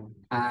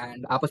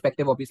 And our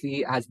perspective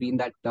obviously has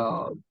been that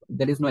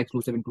there is no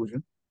exclusive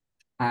inclusion,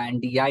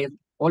 and DI is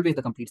always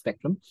the complete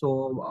spectrum. So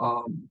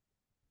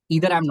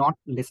either I'm not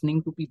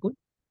listening to people.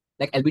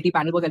 Like LBT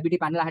panel was LBT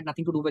panel. I had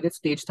nothing to do with it.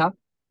 Stage था.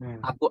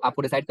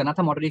 आपको decide करना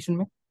था moderation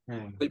में.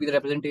 Will be the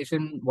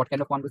representation, what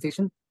kind of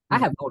conversation. I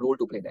have no role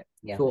to play there.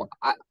 Yeah. So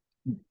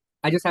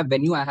I just have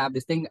venue. I have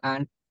this thing,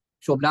 and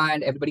Shobna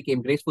and everybody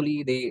came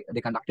gracefully.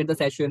 They conducted the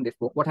session. They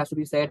spoke what has to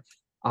be said.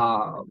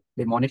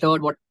 They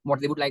monitored what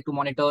they would like to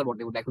monitor, what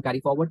they would like to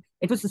carry forward.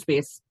 It was a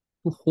space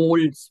to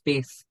hold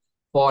space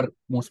for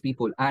most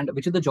people, and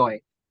which is the joy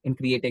in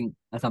creating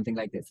something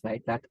like this,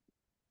 right? That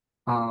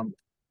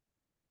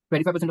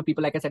 25% of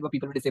people, like I said, were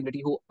people with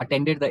disability who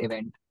attended the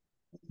event.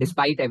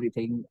 Despite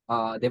everything,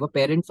 they were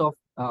parents of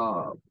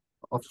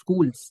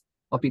schools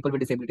of people with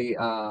disability,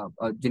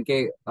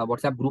 जिनके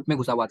WhatsApp group में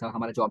घुसा हुआ था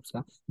हमारा jobs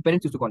का.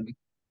 Parents used to call me.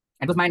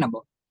 It was my number.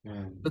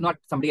 It was not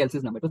somebody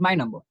else's number. It was my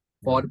number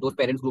for those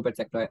parents group,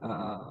 etc.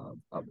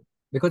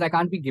 Because I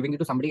can't be giving it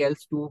to somebody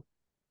else to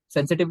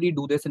sensitively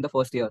do this in the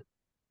first year.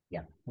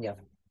 Yeah. Yeah.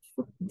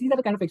 So these are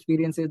the kind of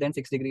experiences. Then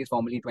 6 Degrees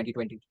formally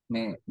 2020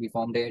 we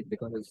formed it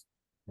because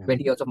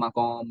 20 years of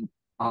Macom,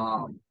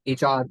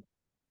 HR,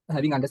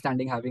 having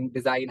understanding, having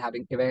design,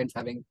 having events,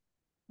 having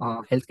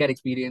healthcare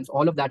experience,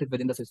 all of that is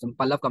within the system.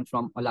 Pallav comes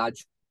from a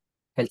large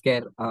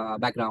healthcare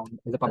background.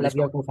 He's a I love published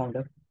your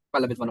co-founder.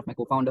 Pallav is one of my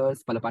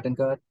co-founders. Pallav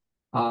Patankar.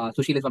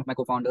 Sushil is one of my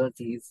co-founders.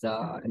 He's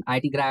an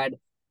IT grad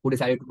who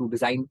decided to do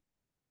design.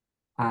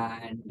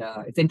 And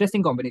it's an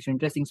interesting combination,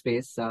 interesting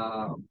space.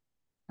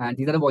 And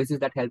these are the voices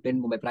that help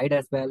in Mumbai Pride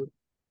as well.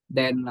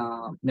 Then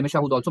Nimisha,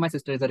 who's also my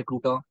sister, is a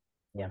recruiter.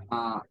 Yeah.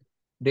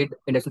 Did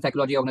industrial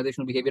psychology,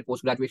 organizational behavior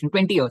post-graduation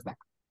 20 years back.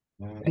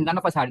 And none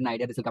of us had an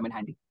idea this will come in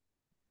handy.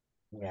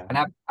 Yeah. And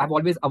I've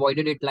always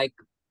avoided it like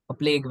a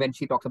plague when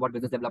she talks about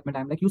business development.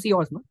 I'm like, you see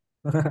yours, no?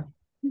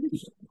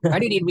 Why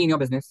do you need me in your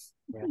business?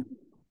 Yeah.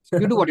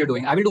 You do what you're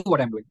doing. I will do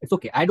what I'm doing. It's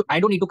okay. I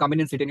don't need to come in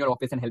and sit in your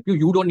office and help you.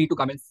 You don't need to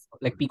come and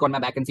like peek on my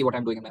back and see what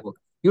I'm doing in my work.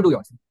 You do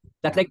yours.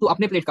 That's like तू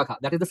अपने plate का खा.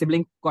 That is the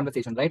sibling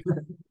conversation, right?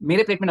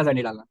 मेरे plate में नजर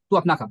नहीं डालना. तू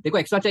अपना खा. देखो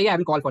extra चाहिए, I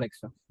will call for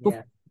extra. So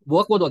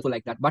work was also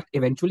like that. But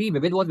eventually,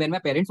 Vivid was when my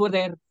parents were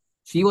there.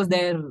 She was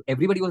there.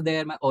 Everybody was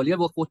there. My earlier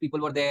workforce people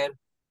were there.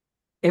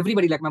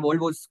 Everybody, like my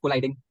world was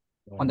colliding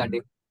on that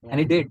day, and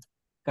it did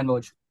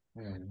converge.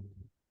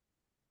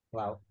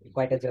 Wow,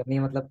 quite a journey.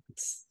 मतलब,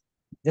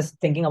 just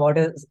thinking about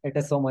it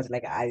is so much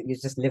like you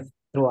just live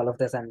through all of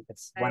this, and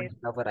it's one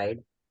hell of a ride.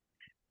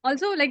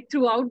 Also, like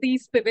throughout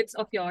these pivots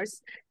of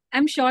yours,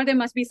 I'm sure there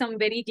must be some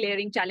very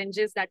glaring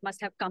challenges that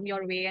must have come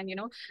your way, and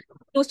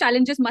those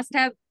challenges must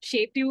have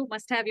shaped you,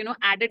 must have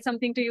added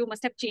something to you,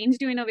 must have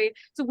changed you in a way.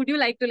 So would you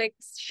like to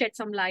shed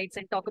some lights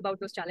and talk about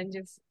those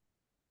challenges?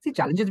 See,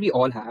 challenges we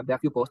all have. There are a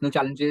few personal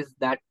challenges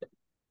that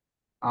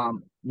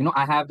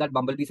I have that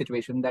Bumblebee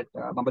situation that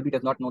Bumblebee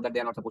does not know that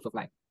they are not supposed to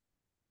fly.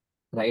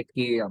 Right?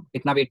 कि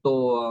इतना wait तो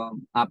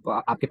आप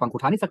आपके पंख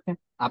उठा नहीं सकते.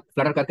 आप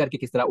फ्लटर कर करके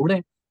किस तरह उड़ रहे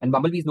हैं. And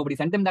Bumblebees, nobody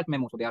sent them that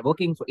memo, so they are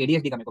working. So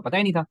ADHD का मेरे को पता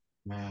ही नहीं था.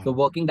 So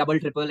working double,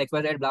 triple,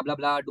 XYZ, blah blah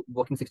blah,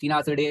 working 16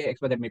 hours a day,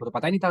 XYZ मेरे को तो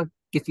पता ही नहीं था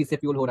किस चीज से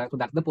fuel हो रहा है. So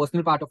that's the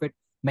personal part of it.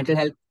 Mental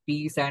health,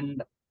 peace,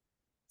 and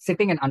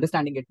sitting and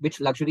understanding it.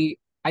 Which luxury,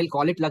 I'll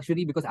call it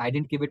luxury because I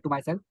didn't give it to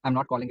myself. I'm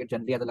not calling it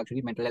generally as a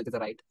luxury. Mental health is a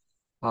right.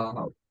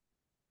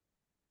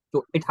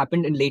 So it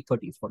happened in late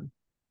 30s for me.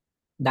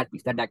 That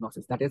piece, that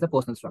diagnosis, that is a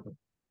personal struggle.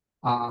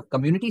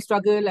 Community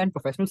struggle and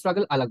professional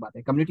struggle, alag baat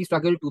hai. Community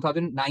struggle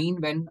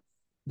 2009 when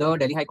the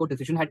Delhi High Court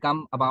decision had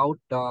come about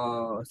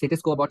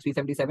status quo about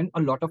 377,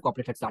 a lot of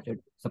corporates had started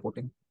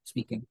supporting,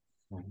 speaking.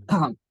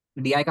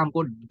 DI का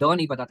हमको डर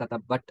नहीं पता था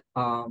तब,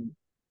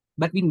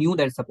 but we knew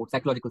there is support.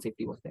 Psychological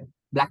safety was there.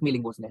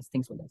 Blackmailing was less.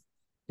 Things were less.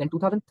 Then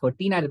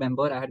 2013, I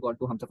remember I had gone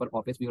to Humsafar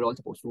office. We were all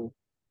supposed to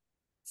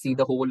see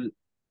the whole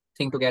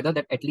thing together.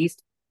 That at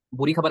least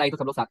बुरी खबर आई तो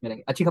सब लोग साथ में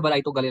रहेंगे, अच्छी खबर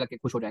आई तो गले लग के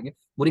खुश हो जाएंगे,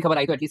 बुरी खबर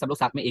आई तो एटलीस्ट सब लोग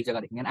साथ में एक जगह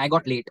रहेंगे. And I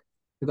got late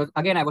because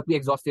again I would be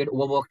exhausted,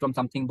 overwork from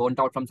something, burned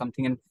out from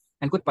something,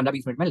 and कुछ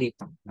 15-20 मिनट में लेट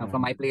था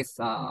from my place.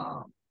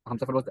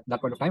 Humsafar was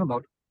that point of time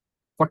about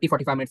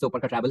 40-45 minute से ऊपर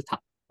का ट्रैवल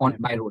था on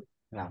by road.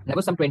 I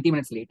was some 20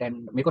 minutes late and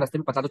मेरे को रास्ते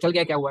में पता तो चल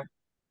गया क्या हुआ है.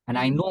 And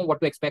I know what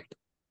to expect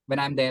when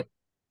I am there.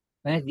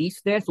 When I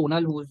reach there,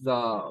 Sonal who is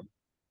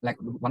like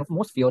one of the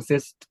most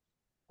fiercest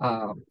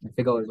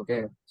figures,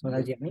 okay,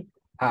 Sonal Jani.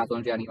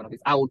 Sonal Jani, one of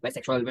these out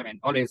bisexual women,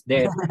 always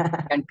there,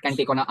 can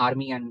take on an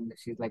army, and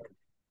she's like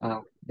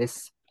this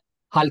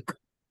Hulk.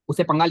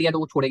 उसे पंगा लिया तो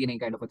वो छोड़ेगी नहीं,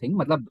 kind of a thing.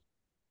 मतलब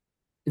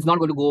it's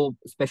not going to go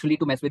specially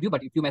to mess with you,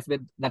 but if you mess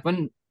with that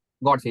one,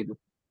 God save you.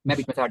 मैं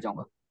बीच में से हट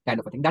जाऊंगा,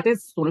 kind of a thing. That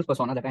is Sonal's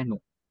persona that I know.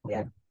 Okay?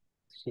 Yeah.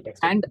 She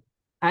texted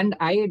and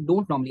I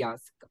don't normally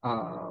ask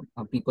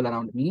people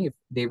around me if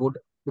they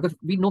would, because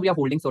we know we are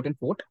holding certain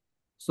fort.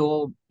 So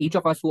each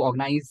of us who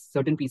organize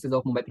certain pieces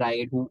of Mumbai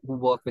Pride, who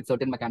work with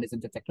certain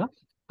mechanisms, etc.,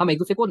 हम एक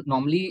दूसरे को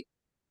normally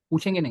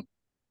पूछेंगे नहीं.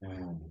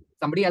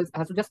 Somebody else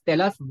has to just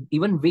tell us,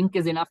 even wink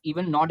is enough,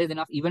 even nod is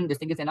enough, even this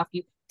thing is enough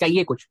कि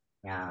चाहिए कुछ.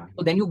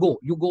 So then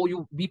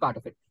you be part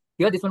of it.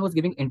 Here this one was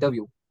giving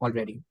interview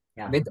already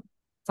with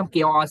some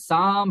chaos,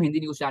 some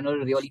Hindi news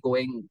channel really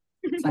going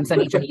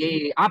सनसनी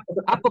चाहिए,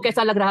 आपको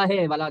कैसा लग रहा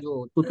है वाला जो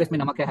टूथपेस्ट में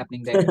नमक है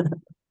happening there.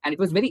 And it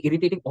was very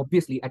irritating,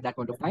 obviously, at that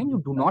point of time.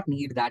 You do not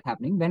need that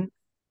happening when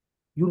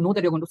you know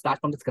that you're going to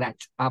start from the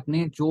scratch.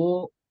 आपने जो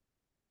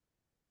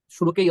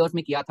शुरू के years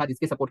में किया था,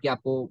 जिसके support की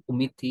आपको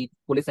उम्मीद थी,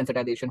 police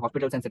sensitization,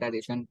 hospital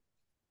sensitization,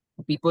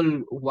 people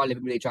who are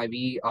living with HIV,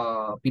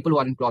 people who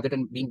are in closet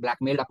and being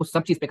blackmailed, आपको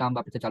सब चीज पे काम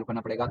वापस से चालू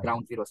करना पड़ेगा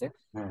ground zero से.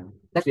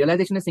 That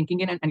realization is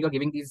sinking in, and you're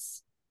giving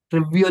these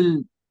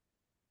trivial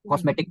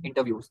cosmetic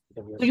interviews.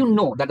 So you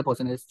know that the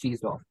person is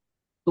cheesed off.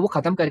 तो वो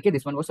खत्म करके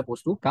this one was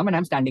supposed to come, and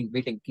I'm standing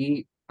waiting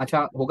कि अच्छा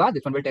होगा.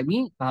 This one will tell me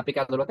कहाँ पे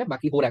क्या जरूरत है,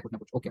 बाकी हो रहा है कुछ ना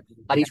कुछ. Okay,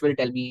 Harish will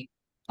tell me,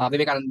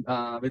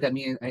 Vivekanand will tell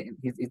me,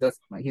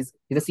 he's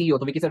the CEO.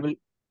 तो Vicky sir will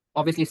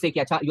obviously say कि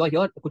अच्छा you're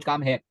here, कुछ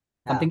काम है,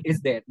 something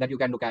is there that you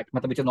can look at,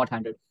 मतलब which is not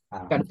handled,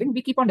 kind of thing.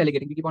 We keep on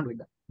delegating, we keep on doing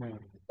that.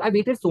 So I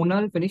waited.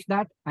 Sonal finished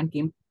that and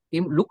came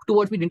looked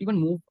towards me, didn't even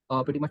move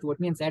pretty much towards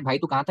me, and said, "Bhai,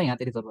 tu kahan tha? Yahan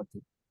tere zarurat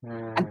thi."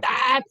 And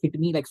that hit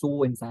me like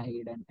so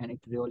inside, and it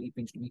really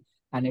pinched me,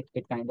 and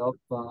it kind of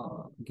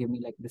gave me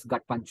like this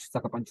gut punch,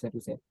 sucker punch that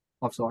you say,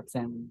 of sorts,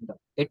 and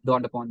it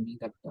dawned upon me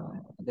that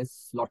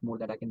there's a lot more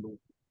that I can do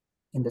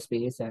in the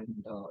space,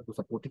 and to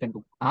support it and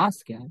to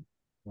ask. Yeah,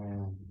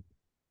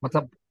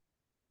 matlab,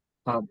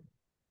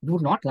 you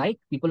would not like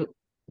people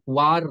who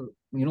are,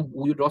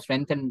 who you draw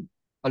strength and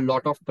a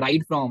lot of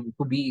pride from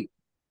to be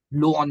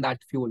low on that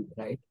fuel,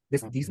 right?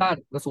 These are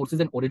the sources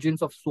and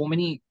origins of so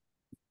many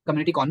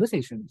community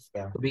conversations,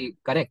 to be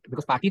correct,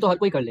 because party तो हर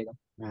कोई कर लेगा,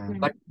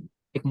 but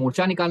एक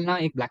मोर्चा निकालना,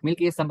 एक blackmail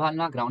case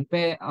संभालना, ground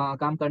पे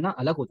काम करना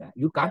अलग होता है.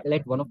 You can't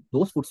let one of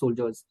those foot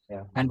soldiers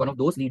and one of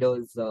those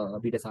leaders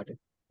be disheartened.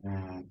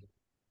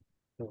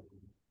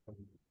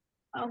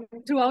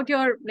 Throughout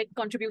your like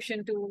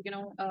contribution to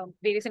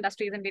various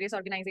industries and various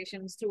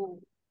organizations through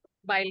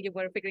while you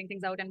were figuring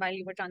things out and while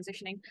you were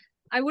transitioning,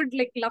 I would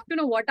like love to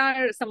know what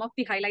are some of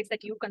the highlights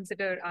that you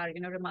consider are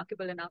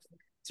remarkable enough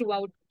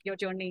throughout your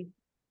journey.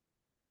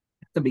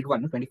 It's a big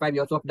one, 25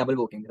 years of double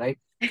working, right?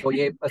 So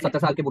ये 70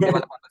 साल के बुड्ढे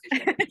वाला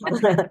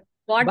conversation.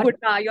 What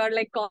Buddha? You're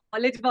like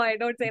college boy,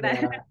 don't say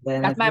that.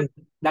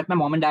 That's my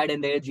mom and dad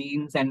and their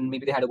genes, and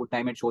maybe they had a good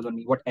time. It shows on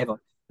me, whatever,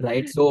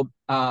 right? So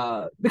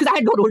because I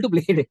had no role to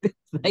play in it,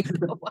 like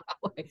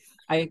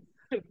I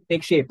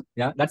take shape.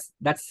 Yeah,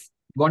 that's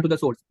gone to the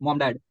source. Mom,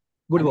 dad,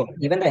 good work.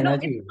 Even the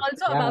energy.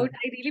 It's also about,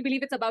 I really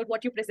believe it's about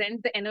what you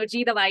present, the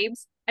energy, the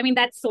vibes. I mean,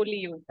 that's solely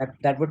you.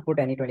 That would put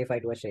any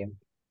 25 to a shame.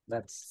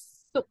 That's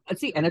so.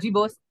 See, energy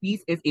burst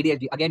piece is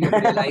ADHD. Again, you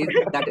have to realize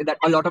that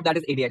a lot of that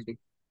is ADHD.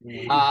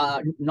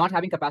 Not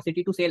having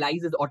capacity to say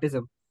lies is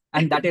autism,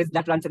 and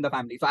that runs in the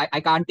family. So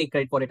I can't take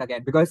credit for it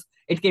again, because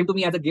it came to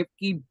me as a gift.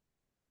 Ki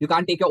you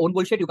can't take your own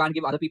bullshit, you can't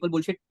give other people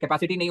bullshit.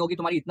 Capacity नहीं होगी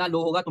तुम्हारी, इतना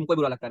low होगा, तुमको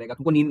बुरा लगता रहेगा,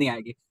 तुमको नींद नहीं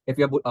आएगी if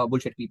you're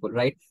bullshit people,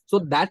 right? So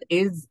that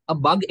is a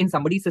bug in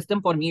somebody's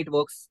system. For me, it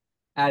works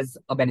as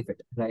a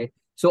benefit, right?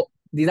 So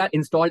these are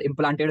installed,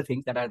 implanted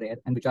things that are there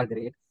and which are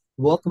great.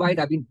 Work-wise,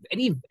 I've been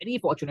very, very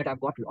fortunate.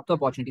 I've got lots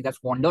of opportunities. I've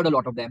squandered a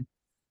lot of them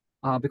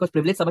because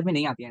privilege समझ में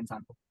नहीं आती है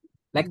इंसान को.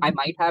 Like I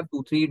might have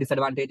 2-3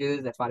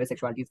 disadvantages as far as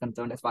sexuality is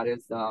concerned, as far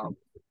as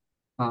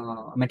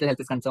mental health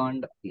is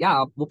concerned.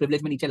 Yeah, वो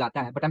privilege में नीचे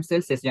लाता है, but I'm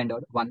still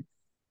cisgendered. One,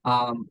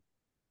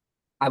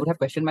 I would have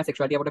questioned my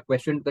sexuality. I would have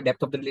questioned the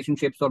depth of the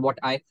relationships or what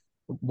I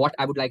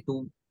would like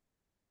to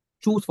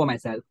choose for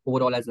myself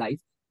overall as life.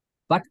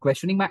 But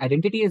questioning my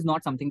identity is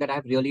not something that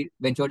I've really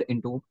ventured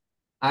into.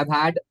 I've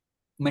had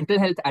mental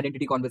health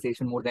identity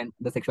conversation more than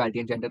the sexuality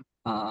and gender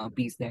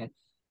piece there.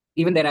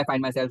 Even there, I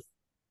find myself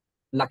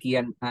lucky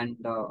and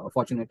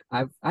fortunate.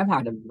 I've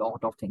had a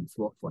lot of things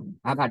work for me.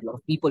 I've had a lot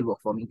of people work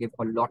for me, give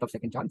a lot of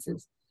second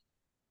chances.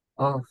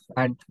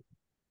 And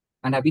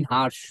I've been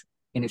harsh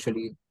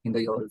initially in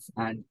the years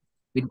and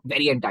been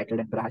very entitled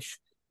and brash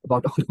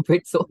about all of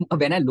it. So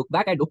when I look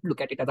back, I don't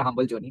look at it as a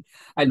humble journey.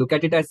 I look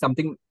at it as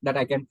something that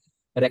I can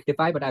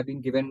rectify, but I've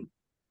been given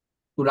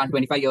to run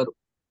 25-year,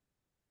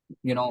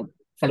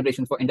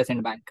 celebrations for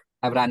IndusInd Bank.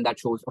 I've ran that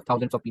shows of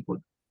thousands of people.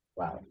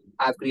 Wow.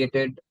 I've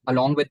created,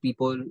 along with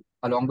people,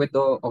 along with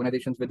the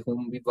organizations with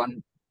whom we've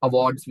won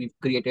awards, we've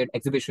created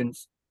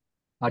exhibitions.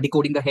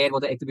 Decoding the Hair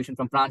was an exhibition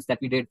from France that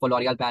we did for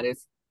L'Oréal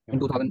Paris in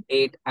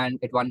 2008, and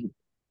it won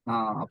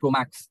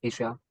Promax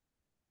Asia.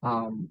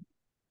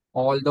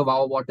 All the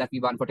WOW awards that we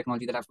won for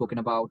technology that I've spoken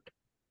about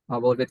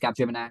were with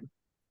Capgemini.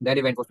 Their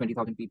event was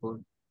 20,000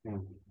 people.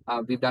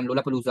 We've done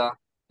Lollapalooza,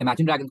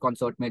 Imagine Dragons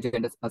concert में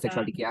gender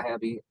sexuality किया है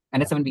अभी.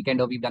 NS7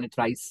 Weekender, we've done it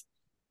thrice.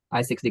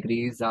 I6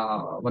 Degrees,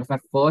 one of my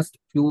first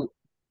few,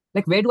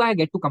 like where do I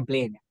get to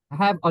complain? I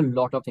have a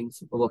lot of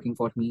things working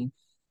for me.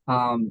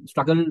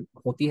 Struggle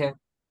होती है,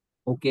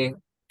 okay,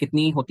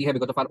 कितनी होती है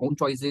because of our own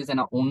choices and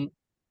our own,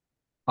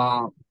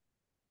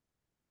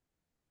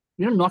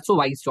 not so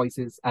wise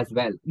choices as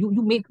well.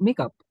 You make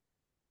up.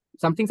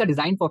 Some things are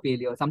designed for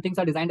failure. Some things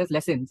are designed as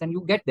lessons, and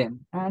you get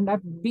them. And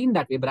I've been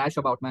that way, brash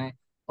about my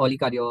early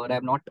career. I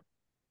have not,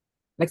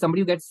 like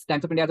somebody who gets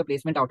Times of India as a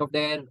placement out of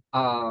their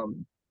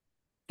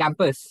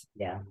campus.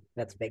 Yeah,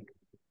 that's big.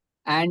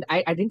 And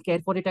I didn't care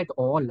for it at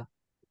all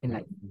in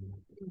life.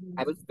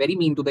 I was very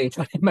mean to the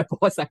HR and my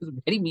boss. I was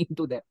very mean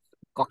to the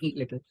cocky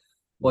little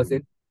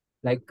person.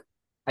 Like,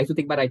 I used to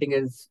think my writing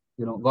is,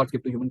 God's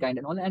gift to humankind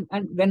and all. And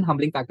then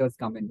humbling factors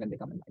come in when they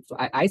come in life. So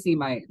I see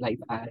my life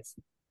as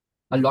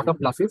a lot of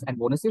pluses and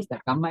bonuses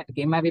that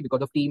came my way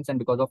because of teams and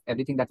because of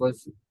everything that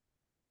was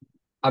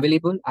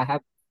available. I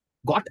have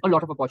got a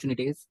lot of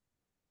opportunities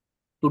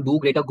to do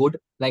greater good,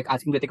 like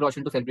asking Hrithik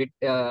Roshan to celebrate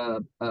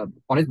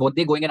on his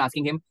birthday, going and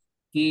asking him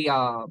कि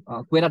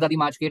Queer Azadi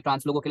March के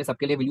trans लोगों के लिए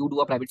सबके लिए will you do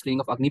a private screening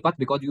of Agnipath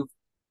because you've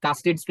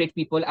casted straight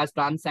people as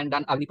trans and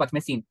done Agnipath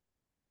में scene.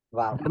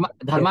 Wow.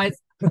 Dharma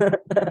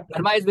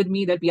is with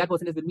me, that PR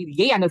person is with me.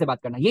 यही angle से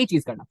बात करना, यही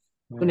चीज करना.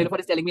 So Nilufar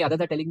is telling me, others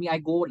are telling me, I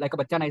go like a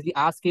bacha nicely,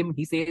 ask him,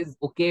 he says,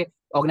 okay,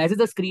 organizes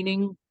the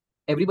screening,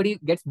 everybody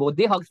gets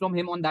birthday hugs from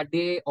him on that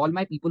day. All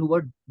my people who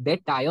were dead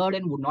tired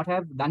and would not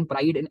have done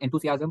pride and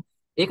enthusiasm,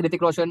 एक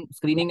Hrithik Roshan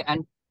screening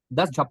and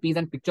 10 jhappis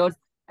and pictures,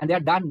 and they are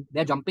done.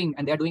 They are jumping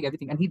and they are doing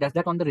everything. And he does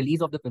that on the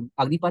release of the film.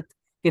 Agnipath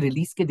ke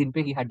release ke din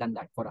pe he had done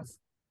that for us.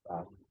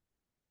 Wow.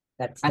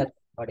 That's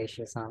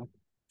audacious, huh?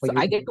 So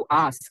I get to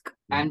ask,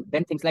 and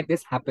then things like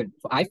this happen.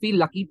 So I feel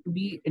lucky to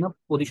be in a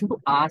position to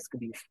ask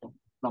these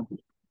from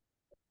people.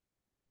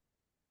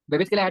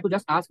 Basically, I had to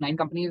just ask. 9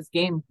 companies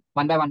came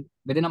one by one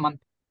within a month.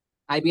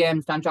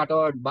 IBM, Standard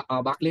Chartered,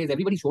 Barclays,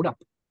 everybody showed up.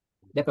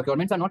 Their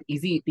procurements are not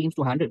easy teams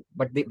to handle,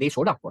 but they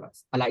showed up for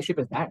us. Allyship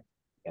is that.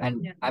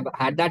 And I've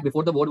had that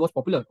before the word was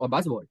popular or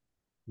buzzword.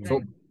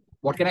 So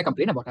what can I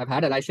complain about? I've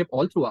had allyship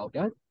all throughout.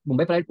 Yeah?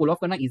 Mumbai Pride pull off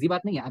karna easy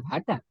baat nahi hai. I've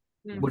had that.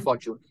 Good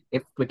fortune.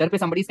 If Twitter pe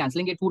somebody is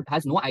cancelling it, who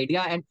has no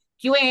idea, and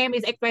QAM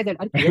is XYZ,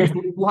 are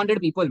you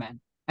 200 people, man,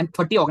 and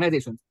 30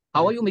 organizations.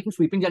 How are you making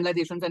sweeping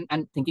generalizations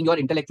and thinking you're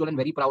intellectual and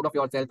very proud of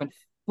yourself and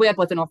queer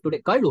person of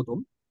today? Kar lo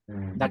tum.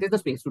 That is the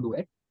space to do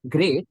it.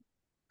 Great.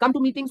 Come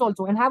to meetings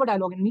also and have a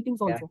dialogue in meetings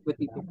also with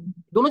people.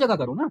 दोनों जगह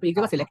करो ना. एक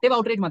जगह selective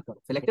outrage मत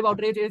करो. Selective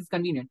outrage is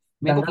convenient.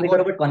 दंगा भी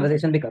करो, but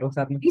conversation भी करो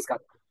साथ में. Please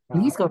करो.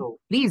 Please करो.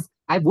 Please.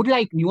 I would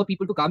like newer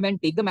people to come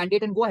and take the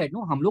mandate and go ahead.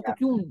 No, हम लोग को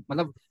क्यों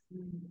मतलब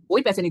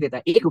कोई पैसे नहीं देता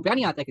है. 1 रुपया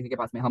नहीं आता है किसी के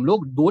पास में. हम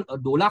लोग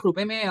 2 लाख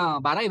रुपए में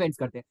 12 events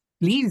करते हैं.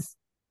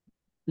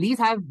 Please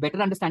have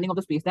better understanding of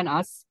the space than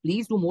us.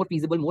 Please do more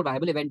feasible, more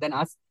viable event than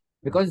us,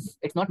 because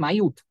it's not my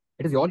youth.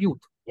 It is your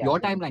youth, your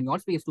timeline, your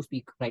space to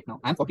speak right now.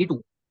 I'm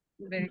 42.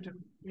 Very true.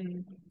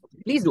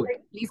 Please do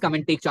it. Please come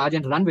and take charge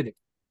and run with it.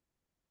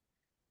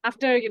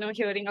 After,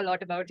 hearing a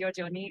lot about your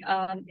journey,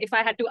 if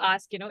I had to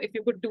ask, if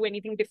you could do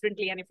anything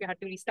differently and if you had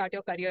to restart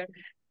your career,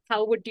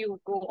 how would you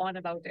go on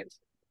about it?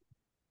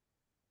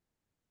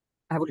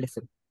 I would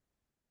listen.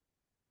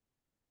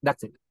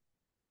 That's it.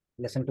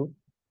 Listen to?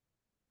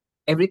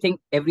 Everything,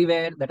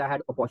 everywhere that I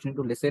had opportunity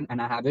to listen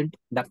and I haven't,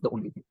 that's the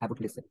only thing. I would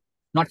listen.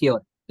 Not here,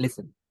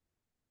 listen.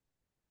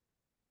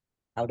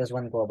 How does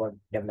one go about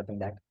developing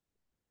that?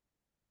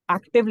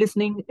 Active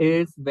listening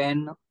is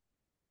when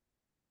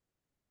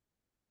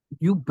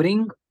you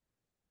bring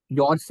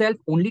yourself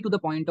only to the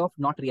point of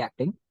not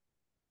reacting,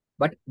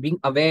 but being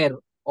aware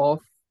of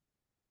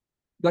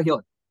you're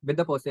here with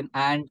the person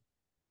and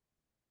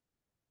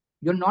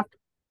you're not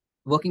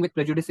working with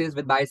prejudices,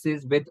 with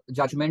biases, with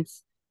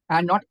judgments,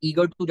 and not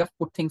eager to just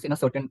put things in a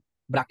certain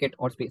bracket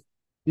or space.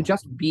 You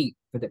just be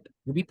with it.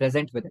 You be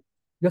present with it.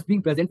 Just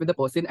being present with the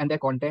person and their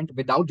content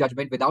without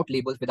judgment, without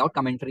labels, without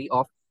commentary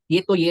of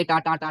ye to ye ta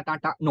ta ta ta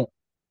ta. No.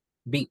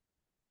 Be.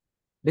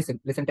 Listen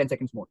 10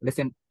 seconds more.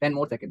 Listen 10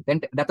 more seconds.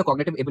 Then that's a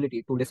cognitive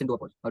ability to listen to a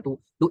person or to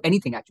do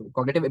anything actually.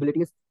 Cognitive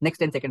ability is next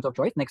 10 seconds of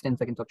choice, next 10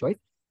 seconds of choice.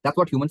 That's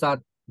what humans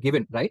are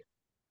given, right?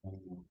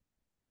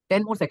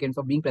 10 more seconds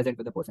of being present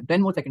with the person.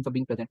 10 more seconds of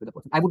being present with the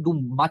person. I would do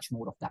much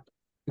more of that.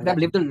 Because I've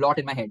lived a lot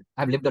in my head.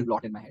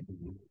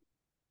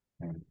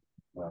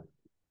 Wow.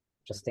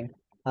 Interesting.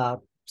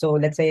 So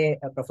let's say,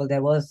 Praful,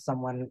 there was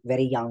someone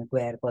very young,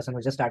 queer person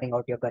who's just starting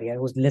out your career,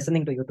 who's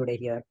listening to you today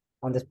here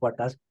on this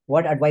podcast.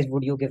 What advice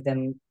would you give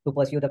them to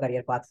pursue the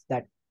career paths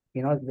that,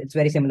 it's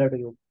very similar to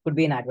you? Could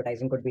be in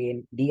advertising, could be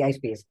in DI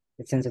space,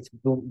 since it's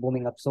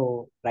booming up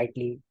so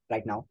rightly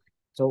right now.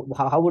 So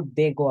how would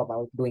they go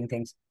about doing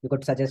things? You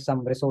could suggest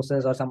some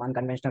resources or some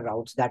unconventional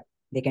routes that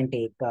they can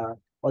take.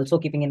 Also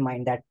keeping in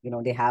mind that,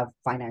 they have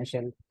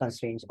financial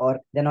constraints or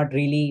they're not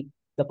really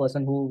the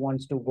person who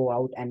wants to go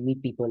out and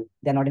meet people.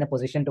 They're not in a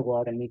position to go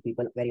out and meet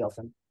people very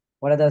often.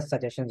 What are the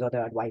suggestions or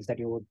the advice that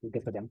you would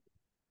give to them?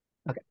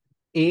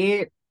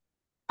 Okay.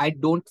 I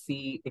don't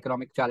see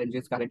economic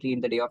challenges currently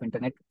in the day of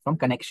internet from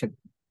connection.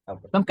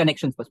 Okay. From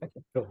connections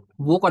perspective. True.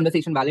 वो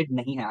conversation valid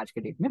नहीं है आज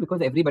के date में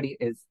because everybody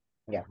is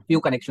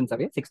few connections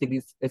away. 6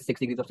 degrees is 6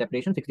 degrees of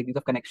separation, 6 degrees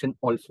of connection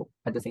also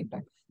at the same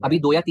time. अभी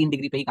 2 या 3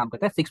 degree पे ही काम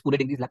करता है. 6 पूरे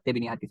degrees लगते भी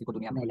नहीं हर किसी को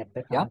दुनिया में.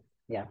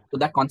 Yeah. So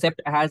that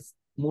concept has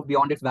moved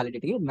beyond its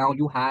validity. Now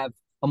you have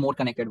a more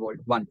connected world.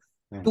 1.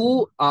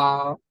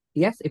 2.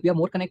 Yes, if we are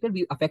more connected,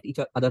 we affect each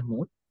other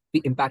more.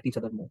 We impact each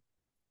other more.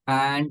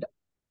 And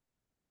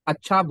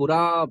अच्छा,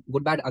 बुरा,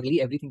 good, bad,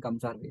 ugly, everything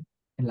comes our way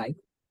in life.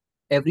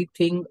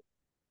 Everything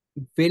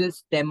will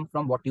stem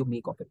from what you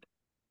make of it.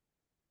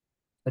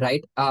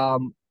 Right?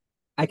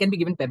 I can be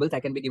given pebbles, I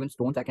can be given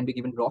stones, I can be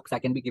given rocks, I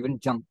can be given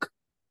junk.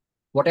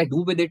 What I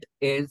do with it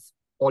is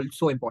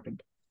also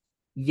important.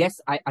 Yes,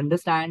 I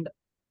understand.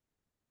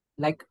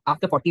 Like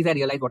after 40s, I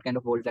realize what kind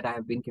of world that I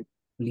have been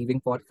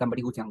leaving for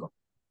somebody who's younger.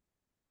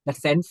 The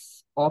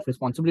sense of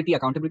responsibility,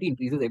 accountability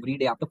increases every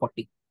day after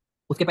 40.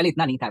 उसके पहले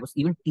इतना नहीं था. I was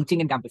even teaching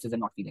in campuses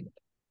and not feeling it.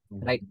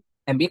 Right?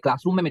 MBA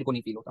classroom में मेरे को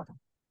नहीं feel होता था.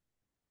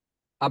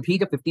 अभी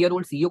जब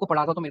 50-year-old CEO को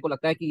पढ़ाता तो मेरे को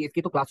लगता है कि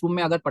इसके तो क्लासरूम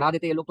में अगर पढ़ा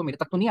देते ये लोग तो मेरे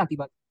तक तो नहीं आती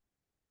बात.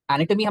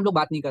 एनाटॉमी हम लोग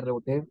बात नहीं कर रहे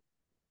होते,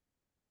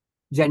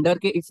 जेंडर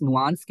के इस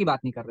नुआंस की बात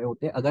नहीं कर रहे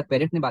होते. अगर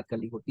पेरेंट ने बात कर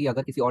ली होती,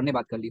 अगर किसी और ने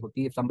बात कर ली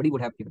होती, if somebody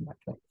would have given that,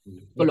 right?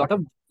 So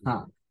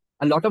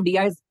a lot of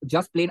DI is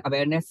just plain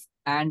awareness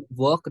and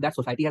work that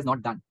society has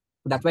not done.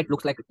 So that's why it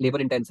looks like labor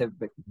intensive.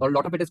 Or a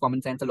lot of it is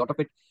common sense. A lot of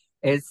it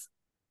is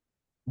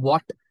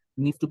what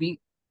needs to be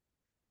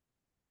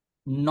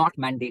not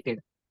mandated,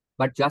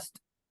 but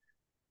just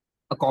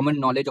a common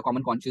knowledge, a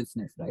common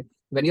consciousness, right?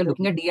 When you're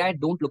looking at DI,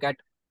 don't look at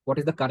what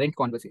is the current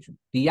conversation.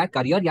 DI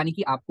career यानी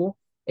कि आपको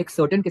एक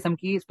certain किस्म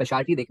की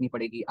speciality देखनी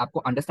पड़ेगी, आपको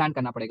understand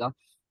करना पड़ेगा,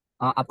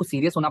 आपको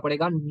सीरियस होना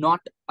पड़ेगा,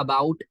 not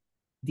about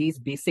these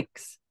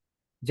basics.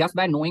 Just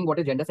by knowing what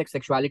is gender, sex,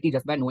 sexuality,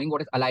 just by knowing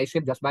what is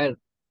allyship, just by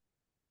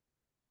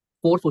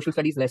 4 social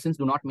studies lessons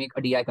do not make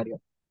a DI career.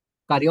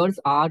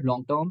 Careers are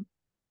long term,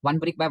 one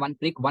brick by one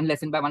brick, one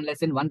lesson by one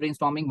lesson, one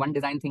brainstorming, one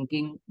design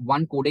thinking,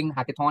 one coding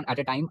hackathon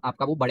at a time.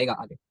 आपका वो बढ़ेगा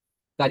आगे.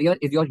 Career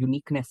is your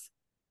uniqueness.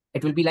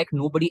 It will be like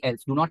nobody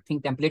else. Do not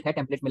think template है,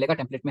 template मिलेगा,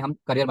 template में हम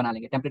career बना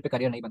लेंगे. Template पे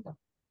career नहीं बनता.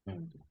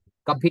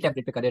 कभी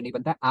template पे career नहीं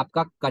बनता.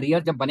 आपका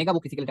career जब बनेगा वो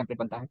किसी के लिए template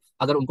बनता है,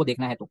 अगर उनको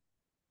देखना है तो.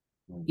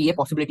 ये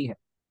possibility है.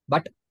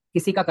 But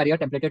किसी का career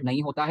templated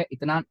नहीं होता है.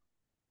 इतना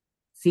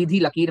सीधी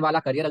लकीर वाला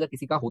career अगर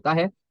किसी का होता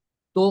है,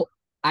 तो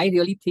I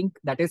really think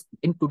that is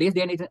in today's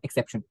day and age an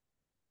exception.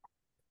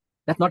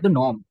 That's not the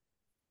norm.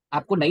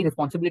 आपको नई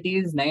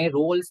responsibilities, नए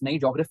roles, नई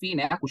geography,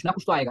 नया कुछ ना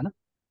कुछ तो आएगा ना.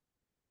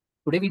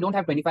 Today we don't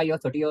have 25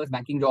 years, 30 years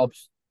banking jobs.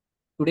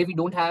 Today we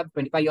don't have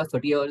 25 years,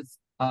 30 years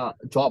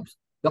jobs.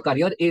 Your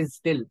career is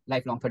still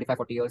lifelong, 35,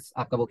 40 years.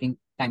 आपका working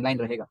timeline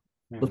रहेगा.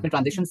 तो उसमें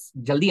transitions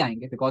जल्दी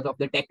आएंगे because of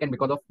the tech and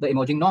because of the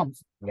emerging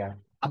norms. Yeah.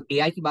 अब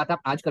AI की बात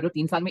आप आज कर रहे हो,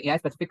 3 साल में AI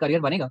स्पेसिफिक करियर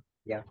बनेगा.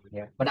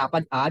 बट आप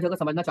आज अगर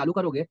समझना चालू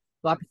करोगे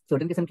तो आप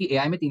सर्टेन किस्म की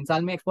AI में 3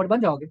 साल में एक्सपर्ट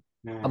बन जाओगे.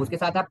 अब उसके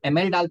साथ आप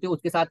ML डालते हो,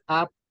 उसके साथ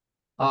आप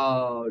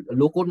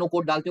लो कोड नो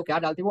कोड डालते हो, क्या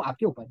डालते हो वो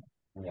आपके ऊपर है.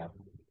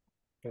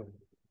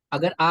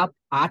 अगर आप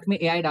आर्ट में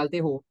AI डालते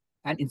हो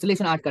एंड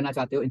इंस्टॉलेशन आर्ट करना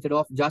चाहते हो instead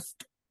of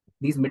just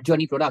these mid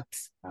journey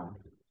products,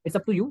 it's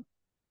up to you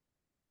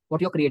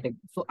what you are creating.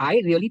 So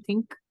I really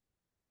think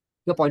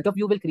your point of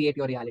view will create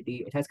your reality.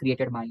 It has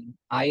created mine.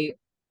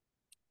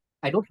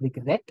 I don't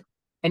regret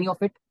any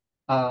of it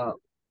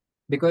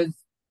because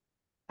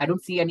I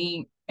don't see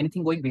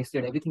anything going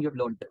wasted. Everything you have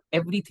learned.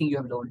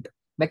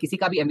 मैं किसी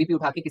का भी MVP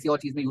उठा के किसी और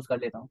चीज में यूज कर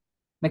लेता हूँ.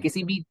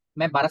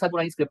 मैं 12 साल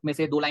पुरानी स्क्रिप्ट में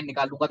से 2 लाइन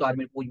निकाल लूंगा तो आज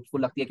मेरे को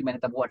यूजफुल लगती है कि मैंने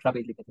तब वो 18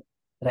 पेज लिखे थे,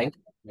 right?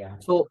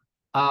 So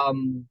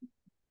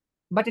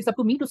but it's up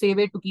to me to save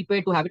it, to keep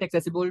it, to have it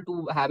accessible, to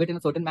have it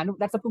in a certain manner.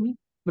 That's up to me.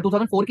 मैं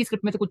 2004 की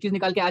स्क्रिप्ट में से कुछ चीज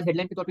निकाल के आज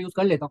हेडलाइन के तौर पे यूज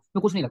कर लेता हूँ,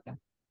 मैं कुछ नहीं लगता है,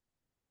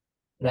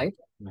 right?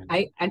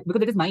 And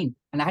because it is mine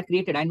and I had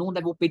created, I know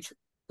that वो pitch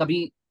कभी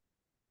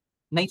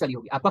नहीं चली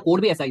होगी. आपका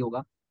कोड भी ऐसा ही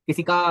होगा,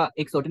 किसी का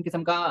एक सर्टेन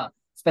किस्म का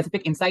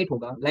स्पेसिफिक इंसाइट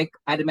होगा. Like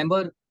I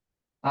remember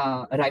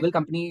rival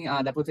company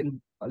that was in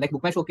like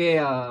book my show के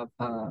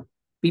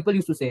पीपल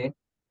यूज्ड टू से,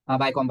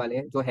 बायकॉम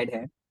वाले जो हेड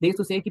है, दे यूज्ड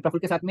टू से कि प्रफुल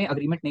के साथ में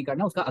अग्रीमेंट नहीं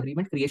करना. उसका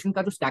अग्रीमेंट क्रिएशन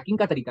का जो स्टैकिंग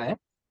का तरीका है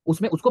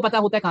उसमें उसको पता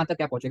होता है कहां तक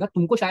क्या पहुंचेगा.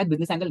 तुमको शायद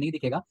बिजनेस एंगल नहीं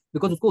दिखेगा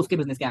बिकॉज उसको उसके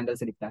बिजनेस के एंगल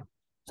से दिखता है.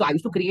 So I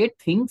used to create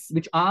things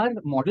which are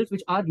models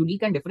which are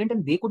unique and different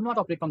and they could not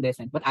operate from their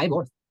end, but I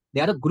was.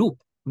 They are a group.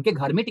 उनके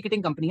घर में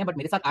ticketing company है, but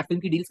मेरे साथ 8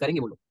 film की deals करेंगे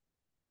वो लोग.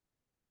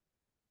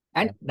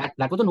 And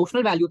that was a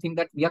notional value thing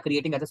that we are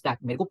creating as a stack.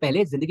 मेरे को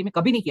पहले जिंदगी में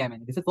कभी नहीं किया है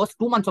मैंने. This is first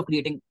 2 months of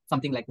creating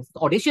something like this. It's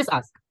audacious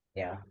ask.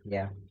 Yeah.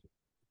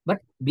 But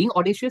being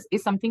audacious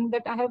is something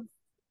that I have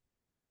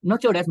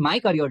nurtured as my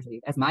career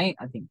trait, as my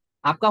thing.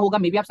 आपका होगा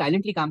मे बी आप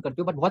silently काम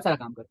करते हो but बहुत सारा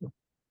काम करते हो.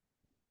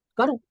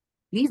 करो.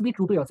 Please be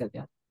true to yourself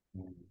यार.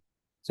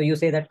 So you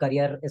say that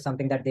career is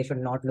something that they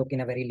should not look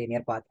in a very linear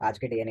path आज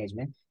के day and age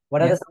में.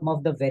 What are some of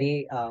the very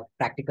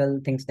practical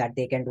things that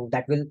they can do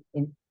that will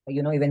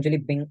eventually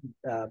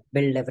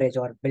build leverage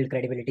or build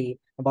credibility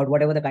about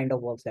whatever the kind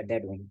of works that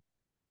they're doing?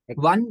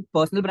 Like, one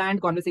personal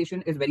brand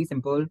conversation is very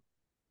simple.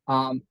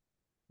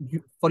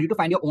 For you to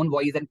find your own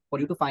voice and for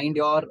you to find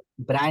your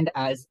brand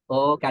as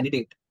a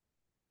candidate,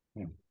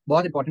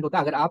 बहुत important होता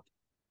है. अगर आप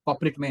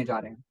corporate में जा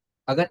रहे हैं,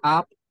 अगर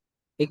आप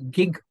एक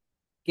गिग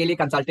के लिए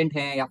कंसल्टेंट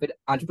हैं या फिर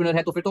एंटरप्रेन्योर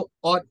है तो फिर तो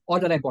और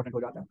ज्यादा इंपॉर्टेंट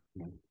हो जाता है.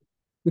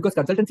 Because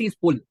consultancy is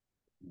pull.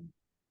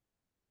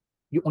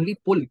 You only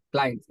pull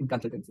clients in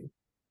consultancy.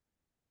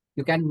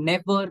 You can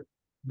never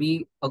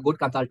be a good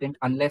consultant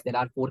unless there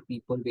are 4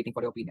 people waiting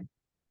for your opinion.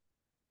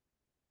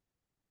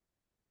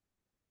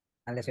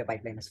 Unless your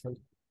pipeline is full.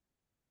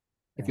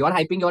 If you are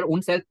hyping your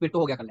own self, फिर तो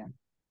हो गया कल्याण,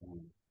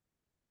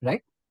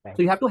 right?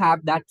 So you have to have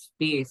that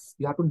space.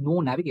 You have to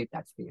know navigate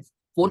that space.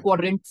 4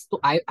 quadrants. So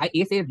I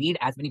say read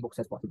as many books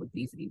as possible.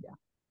 Please read. Yeah.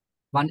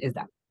 One is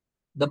that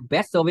the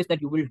best service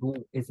that you will do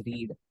is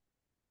read.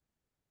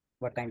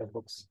 What kind of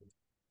books?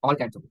 All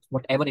kinds of books.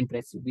 Whatever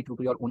interests you. Be true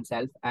to your own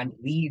self and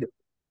read,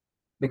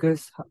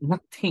 because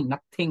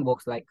nothing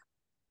works like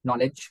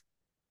knowledge,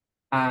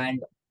 and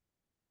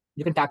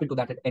you can tap into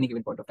that at any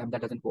given point of time.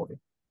 That doesn't go away.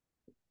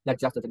 That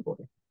just doesn't go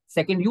away.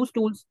 Second, use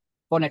tools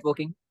for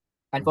networking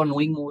and for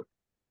knowing more.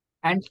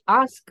 And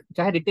ask,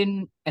 चाहे written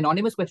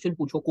anonymous question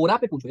पूछो, कोरा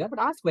पे पूछो यार, but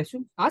ask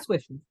questions. Ask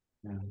questions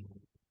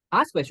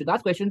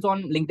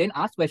on LinkedIn,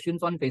 ask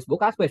questions on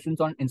Facebook, ask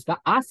questions on Insta.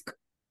 Ask.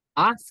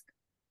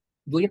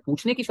 जो ये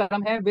पूछने की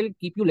शर्म है will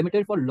keep you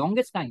limited for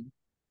longest time.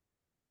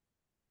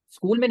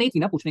 School में नहीं थी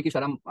ना पूछने की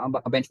शर्म,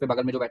 बेंच पे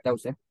बगल में जो बैठता है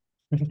उससे.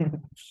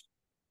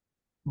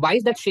 Why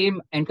is that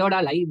shame entered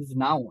our lives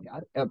now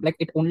यार? Like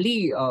it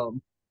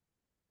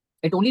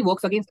only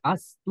works against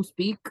us to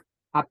speak.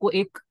 आपको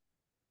एक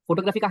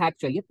फोटोग्राफी का हैक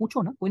चाहिए,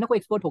 पूछो ना, कोई ना कोई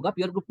एक्सपर्ट होगा,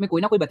 पीयर ग्रुप में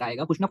कोई ना कोई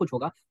बताएगा, कुछ ना कुछ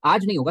होगा.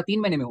 आज नहीं होगा, 3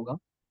 महीने में होगा.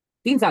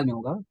 3 साल में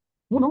होगा,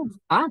 who knows?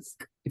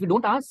 Ask. If you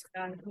don't ask,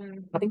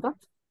 nothing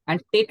comes.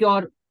 And take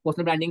your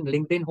personal branding,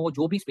 LinkedIn हो,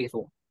 जो भी स्पेस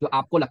हो जो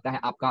आपको लगता है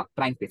आपका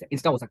प्राइम स्पेस है.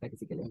 इंस्टा हो सकता है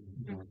किसी के लिए,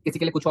 किसी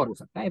के लिए कुछ और हो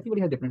सकता है.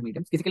 Everybody has different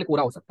mediums. किसी के लिए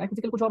कोरा हो सकता है,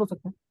 किसी के लिए कुछ और हो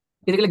सकता है,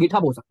 किसी के लिए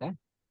गिटहब हो सकता है.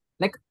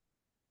 Like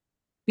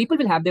people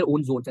will have their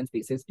own zones and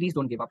spaces. Please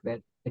don't give up where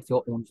it's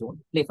your own zone.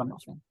 Play from your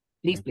strength.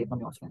 Please play from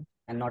your strength.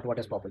 And not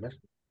what is popular.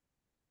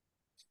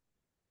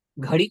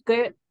 घड़ी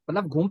के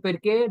मतलब घूम फिर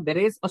के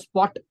there is a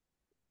spot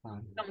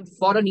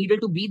for a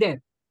needle to be there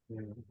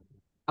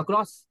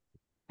across.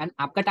 And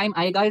आपका time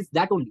आएगा is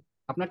that only.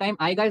 अपना time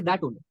आएगा is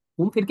that only.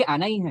 घूम फिर के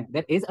आना ही है.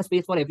 There is a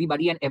space for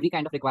everybody and every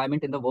kind of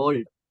requirement in the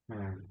world.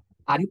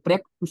 Are you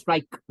prepped to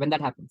strike when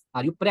that happens?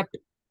 Are you prepped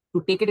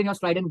to take it in your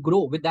stride and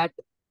grow with that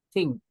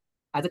thing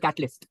as a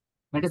catalyst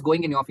when it is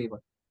going in your favor?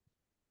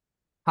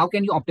 How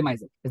can you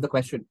optimize it is the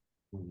question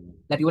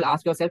that you will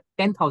ask yourself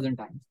 10,000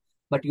 times,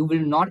 but you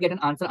will not get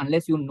an answer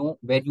unless you know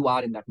where you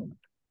are in that moment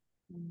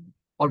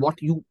or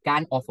what you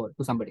can offer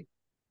to somebody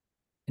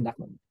in that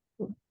moment.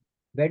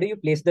 Where do you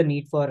place the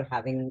need for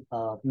having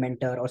a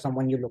mentor or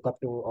someone you look up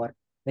to? Or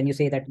when you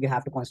say that you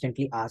have to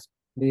constantly ask,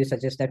 do you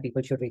suggest that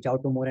people should reach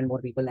out to more and more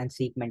people and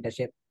seek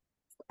mentorship?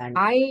 And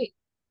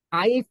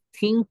I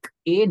think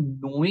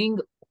knowing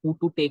who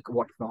to take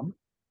what from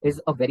is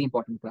a very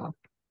important craft.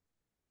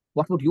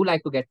 What would you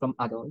like to get from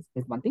others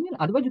is one thing, and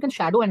otherwise you can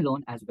shadow and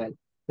learn as well.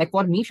 Like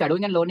for me,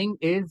 shadowing and learning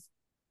is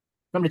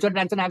from Richard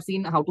Branson. I've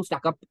seen how to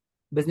stack up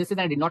businesses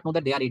and I did not know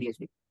that they are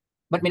ADHD.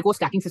 But मेरे को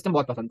stacking system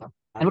बहुत पसंद था.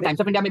 And वो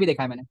times of India में भी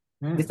देखा है मैंने,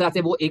 जिस तरह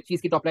से वो एक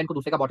चीज की टॉप लाइन को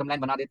दूसरे का बॉटम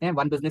लाइन बना देते हैं.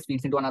 One business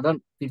feeds into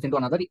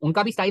another.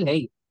 उनका भी स्टाइल है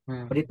ही,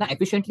 बट इतना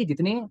एफिशिएंटली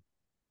जितने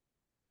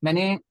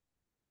मैंने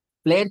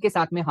फ्लेयर के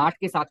साथ में, हार्ट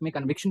के साथ में,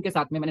 कन्विक्शन के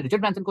साथ में मैंने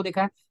रिचर्ड ब्रांसन को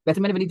देखा है,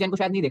 वैसे मैंने विनीत जैन को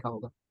शायद नहीं देखा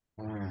होगा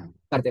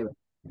करते हुए.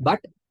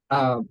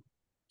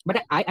 But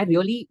I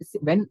really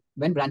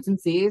when Branson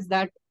says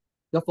that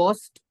the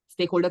first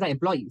stake holders are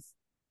employees,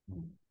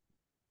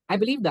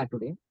 I believe that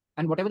today.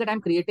 And whatever that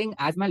I'm creating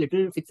as my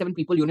little 6-7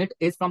 people unit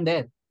is from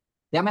there.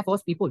 They are my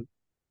first people.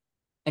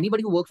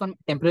 Anybody who works on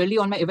temporarily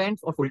on my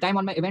events or full time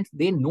on my events,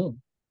 they know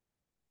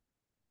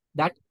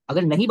that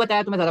अगर नहीं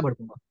बताया तो मैं ज्यादा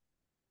भड़कूंगा.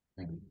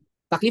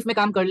 तकलीफ में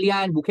काम कर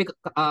लिया एंड भूखे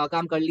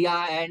काम कर लिया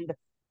एंड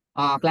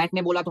क्लाइंट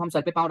ने बोला तो हम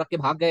सर पे पांव रख के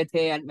भाग गए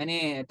थे एंड मैंने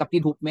तपती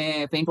धूप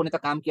में फेंट होने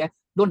तक काम किया.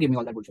 Don't give me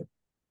all that bullshit.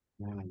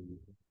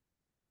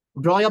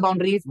 Draw your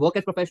boundaries, work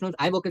as professionals.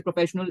 I work as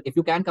professional. If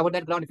you can cover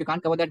that ground, if you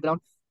can't cover that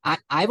ground,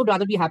 I would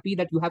rather be happy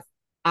that you have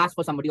asked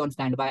for somebody on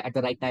standby at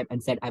the right time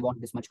and said, I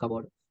want this much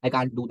covered. I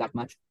can't do that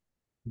much.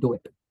 Do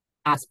it.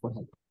 Ask for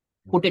help.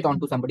 Put it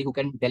on to somebody who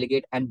can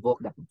delegate and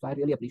work that. So I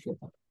really appreciate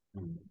that.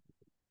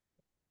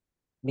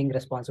 Being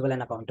responsible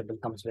and accountable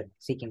comes with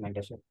seeking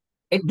mentorship.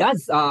 It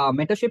does.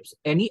 Mentorships,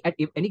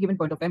 at any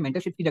given point of time,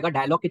 mentorship की जगह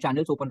dialogue के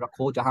channels open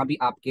रखो, जहां भी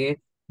आपके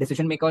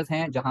decision makers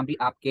हैं, जहां भी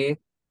आपके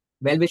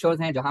वेल विशर्स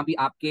हैं, जहां भी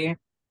आपके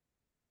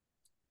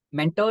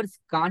mentors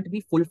can't be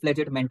full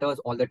fledged mentors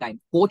all the time.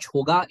 Coach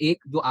होगा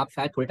एक जो आप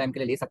शायद थोड़े टाइम के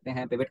लिए ले सकते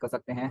हैं, पिवट कर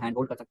सकते हैं, हैंड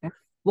होल्ड कर सकते हैं.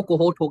 वो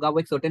कोहोर्ट होगा, वो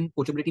एक सर्टेन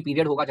कोचेबिलिटी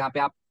पीरियड होगा जहां पे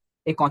आप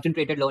एक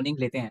कॉन्सेंट्रेटेड लर्निंग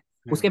लेते हैं.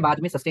 उसके बाद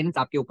में सस्टेनेंस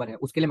आपके ऊपर है.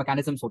 उसके लिए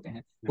मैकेनिज्म्स होते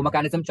हैं. वो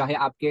मैकेनिज्म चाहे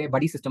आपके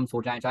बड़ी सिस्टम्स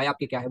हो जाए, चाहे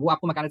आपके क्या है, वो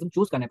आपको मैकेनिज्म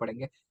चूज करने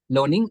पड़ेंगे.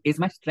 Learning is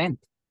my strength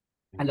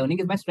and learning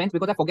is my strength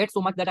because I forget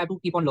so much that I have to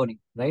keep on learning.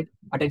 Right,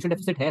 attention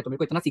deficit है तो मेरे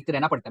को इतना सीखते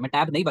रहना पड़ता है. मैं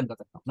टैब नहीं बंद कर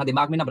सकता ना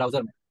दिमाग में ना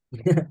ब्राउजर में.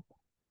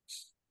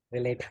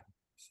 Relate.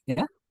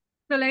 Yeah.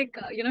 So like,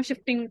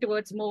 shifting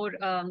towards more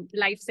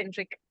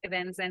life-centric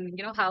events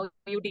and, how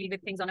you deal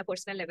with things on a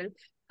personal level,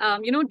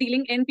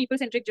 dealing in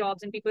people-centric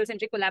jobs and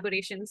people-centric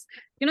collaborations,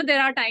 there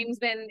are times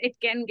when it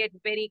can get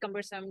very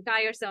cumbersome,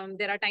 tiresome.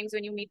 There are times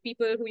when you meet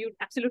people who you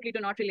absolutely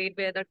do not relate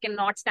with or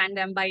cannot stand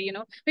them by,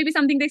 maybe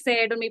something they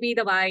said or maybe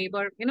the vibe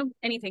or,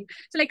 anything.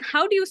 So like,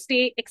 how do you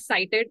stay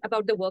excited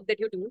about the work that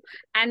you do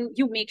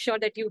and you make sure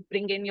that you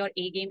bring in your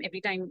A game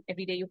every time,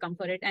 every day you come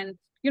for it? And,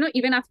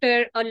 even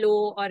after a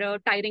low or a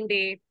tiring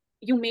day,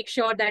 you make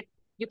sure that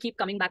you keep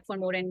coming back for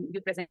more and you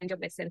present your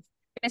best self,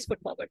 best foot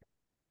forward.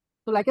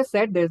 So like I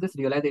said, there's this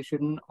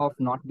realization of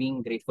not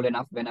being grateful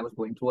enough when I was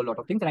going through a lot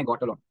of things and I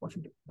got a lot of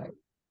opportunity, right?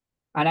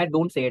 And I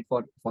don't say it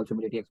for false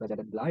humility, XYZ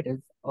and blah. It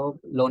is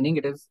learning.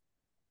 It is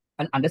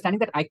an understanding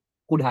that I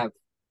could have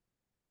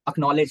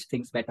acknowledged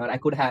things better. I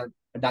could have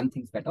done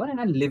things better and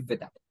I live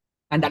with that.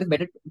 And that is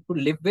better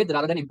to live with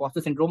rather than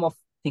imposter syndrome of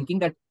thinking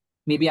that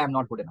maybe I'm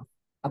not good enough.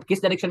 अब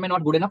किस direction में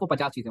not good enough वो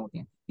 50 चीजें होती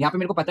हैं. यहाँ पे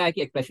मेरे को पता है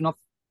कि expression of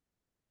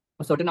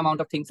a certain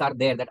amount of things are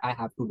there that I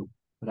have to do,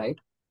 right?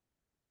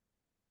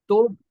 So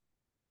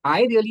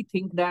I really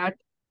think that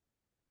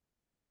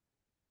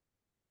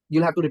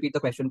you'll have to repeat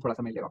the question थोड़ा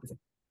सा मेरे लिए वापस.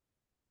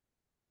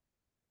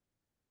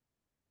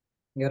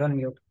 You're on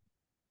mute.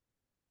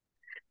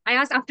 I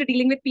asked after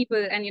dealing with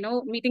people and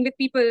meeting with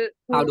people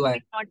who How do I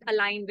not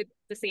align with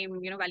the same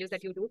values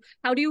that you do,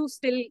 how do you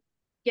still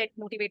get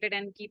motivated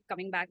and keep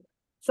coming back?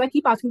 So I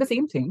keep asking the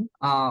same thing.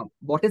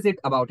 What is it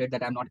about it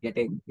that I'm not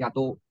getting? या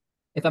तो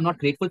if I'm not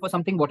grateful for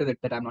something, what is it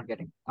that I'm not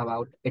getting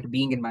about it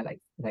being in my life,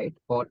 right?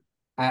 Or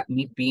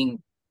me being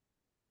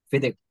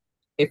with it.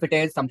 If it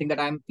is something that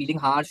I'm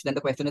feeling harsh, then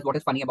the question is, what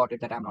is funny about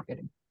it that I'm not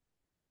getting?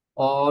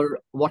 Or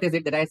what is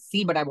it that I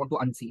see but I want to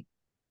unsee?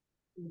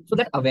 So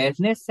that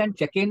awareness and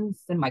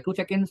check-ins and micro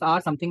check-ins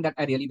are something that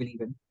I really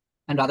believe in.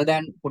 And rather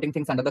than putting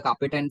things under the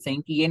carpet and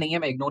saying कि ये नहीं है,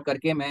 मैं ignore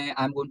करके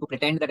I'm going to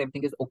pretend that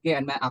everything is okay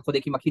and मैं आंखों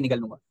देखी मक्खी निगल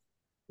लूंगा.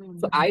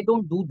 So I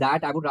don't do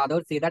that. I would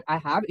rather say that I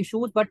have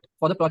issues, but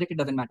for the project it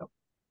doesn't matter.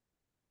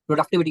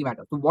 Productivity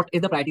matters. So what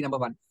is the priority number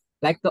one?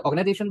 Like the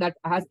organization that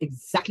has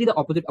exactly the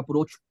opposite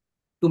approach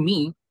to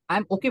me,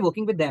 I'm okay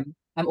working with them.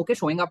 I'm okay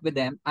showing up with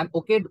them. I'm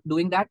okay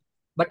doing that.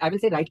 But I will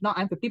say right now,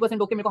 I'm 50%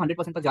 okay. मेरे को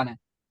 100% तक जाना है.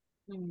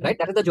 Right?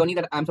 That is the journey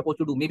that I'm supposed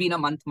to do. Maybe in a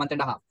month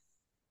and a half.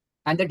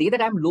 And the day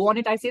that I'm low on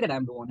it, I say that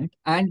I'm low on it.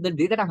 And the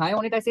day that I'm high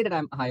on it, I say that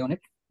I'm high on it.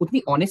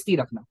 Utni honesty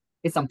rakhna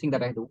is something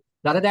that I do.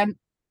 Rather than,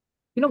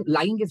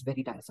 lying is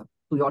very tiresome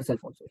to yourself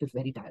also. It is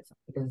very tiresome.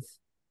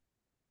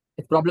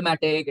 It's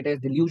problematic. It is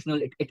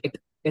delusional. It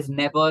is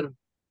never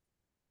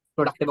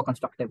productive or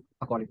constructive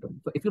according to me.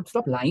 So if you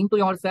stop lying to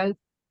yourself,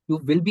 you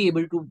will be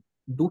able to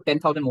do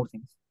 10,000 more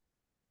things.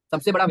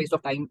 सबसे बड़ा waste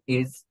of time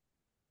is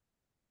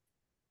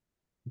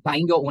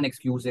buying your own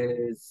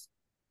excuses,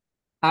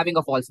 having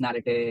a false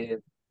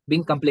narrative,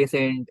 being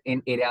complacent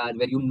in areas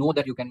where you know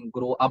that you can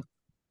grow up.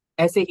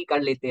 ऐसे ही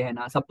कर लेते हैं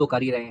ना, सब तो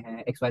कर ही रहे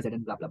हैं, XYZ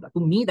and blah blah blah. To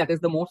me, that is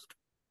the most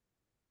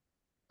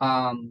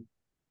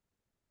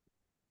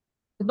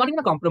it's not even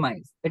a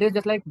compromise. It is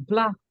just like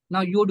blah.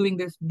 Now you're doing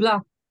this,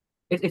 blah.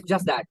 It's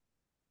just that.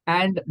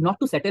 And not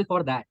to settle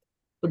for that.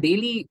 So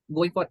daily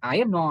going for I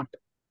am not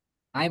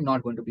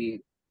going to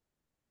be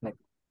like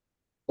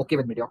okay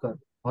with mediocre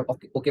or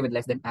okay with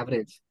less than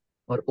average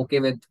or okay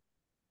with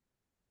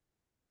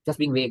just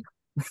being vague.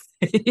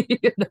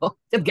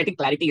 Just getting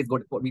clarity is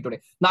good for me today.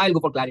 Now I'll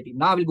go for clarity.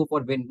 Now I will go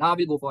for win. Now I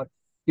will go for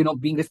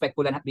being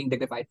respectful and being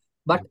dignified.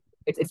 But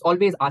it's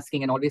always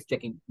asking and always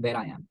checking where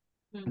I am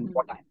and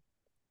what I am.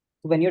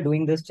 So when you're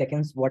doing this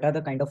check-ins, what are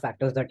the kind of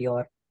factors that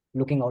you're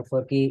looking out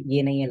for? कि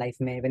ये नहीं है life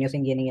में. When you're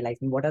saying ये नहीं है life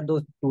में, what are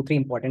those 2-3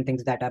 important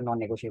things that are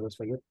non-negotiables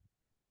for you?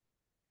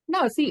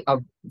 Now, see,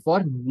 for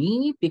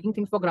me, taking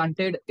things for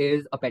granted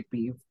is a pet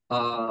peeve,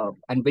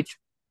 and which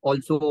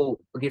also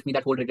gives me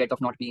that whole regret of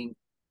not being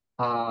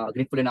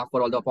grateful enough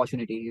for all the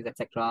opportunities,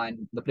 etc.,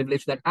 and the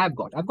privilege that I've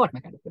got. I've got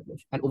my kind of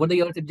privilege, and over the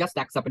years, it just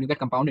stacks up, and you get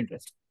compound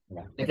interest.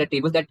 Yeah. Like the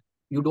tables that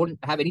you don't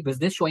have any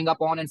business showing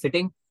up on and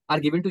sitting are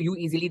given to you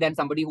easily than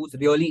somebody who's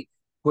really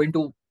going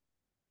to,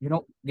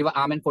 give an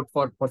arm and foot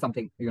for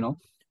something.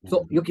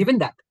 So you're given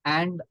that,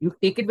 and you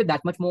take it with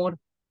that much more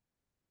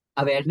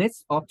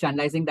awareness of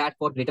channelizing that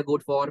for greater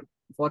good, for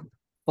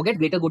forget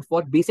greater good,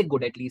 for basic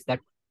good at least, that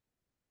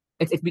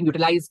it's being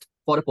utilized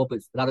for a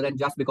purpose rather than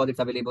just because it's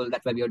available.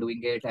 That's why we are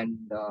doing it.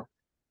 And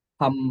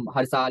हम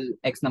हर साल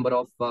X number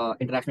of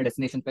international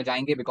destinations पे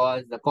जाएंगे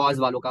because the cause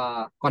वालों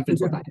का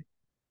conference होता है,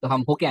 तो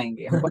हम होके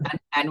आएंगे. हमको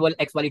annual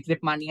X वाली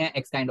trip मारनी है,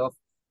 X kind of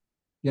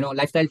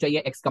lifestyle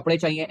चाहिए, X कपड़े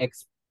चाहिए,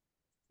 X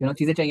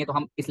चीजें चाहिए, तो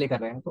हम इसलिए कर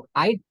रहे हैं. तो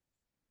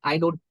I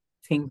don't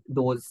think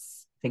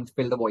those things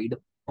fill the void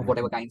of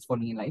whatever kinds for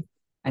me in life.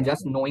 And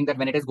just knowing that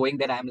when it is going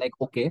there, I'm like,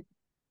 okay,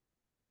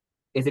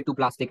 is it too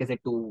plastic? Is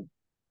it too,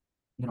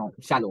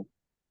 shallow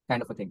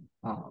kind of a thing?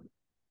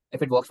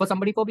 If it works for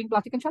somebody for being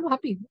plastic and shallow,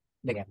 happy.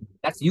 Like,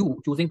 that's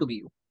you choosing to be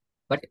you.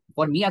 But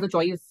for me as a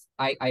choice,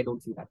 I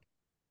don't see that.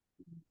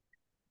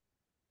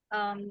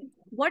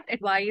 What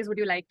advice would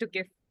you like to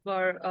give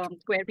for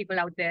queer people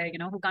out there,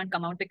 who can't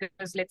come out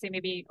because, let's say,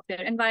 maybe of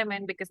their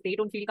environment, because they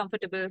don't feel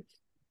comfortable?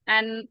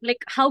 And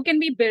like, how can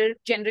we build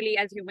generally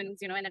as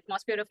humans, an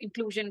atmosphere of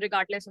inclusion,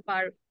 regardless of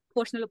our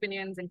personal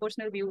opinions and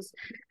personal views?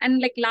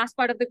 And like, last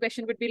part of the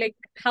question would be like,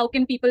 how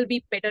can people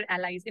be better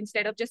allies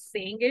instead of just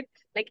saying it?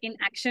 Like in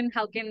action,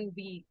 how can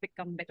we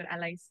become better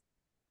allies?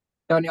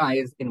 Turn your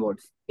eyes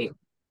inwards. A.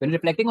 When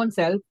reflecting on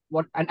self,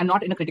 and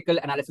not in a critical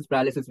analysis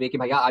paralysis way, कि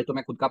भैया आज तो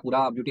मैं खुद का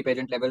पूरा beauty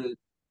pageant level,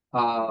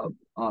 I'm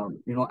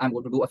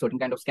going to do a certain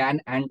kind of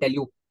scan and tell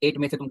you 8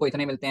 में से तुमको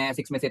इतने मिलते हैं,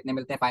 6 में से इतने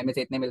मिलते हैं, 5 में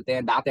से इतने मिलते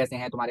हैं, दांत ऐसे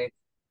हैं तुम्हारे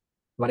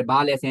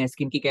बाल ऐसे हैं,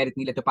 स्किन की केयर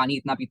इतनी लेते हो, पानी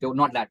इतना पीते हो.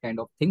 Not that kind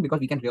of thing, because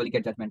we can really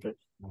get judgmental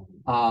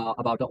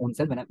about our own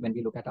self when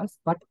we look at us.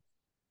 But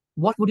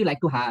what would you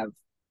like to have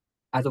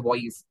as a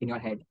voice in your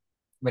head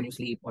when you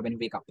sleep or when you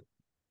wake up?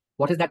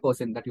 What is that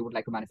person that you would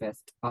like to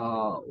manifest?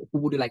 Who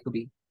would you like to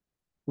be?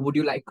 Who would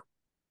you like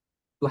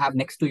to have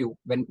next to you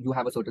when you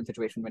have a certain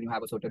situation, when you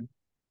have a certain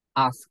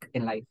ask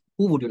in life?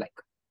 Who would you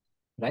like?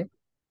 Right?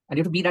 And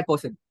you have to be that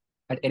person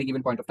at any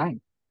given point of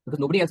time, because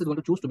nobody else is going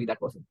to choose to be that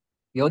person.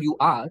 Here you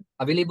are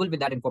available with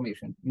that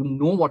information. You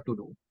know what to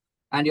do,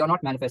 and you're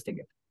not manifesting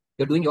it.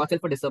 You're doing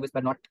yourself a disservice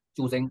by not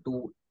choosing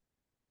to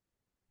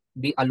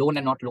be alone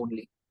and not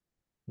lonely,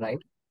 right?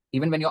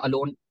 Even when you're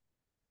alone,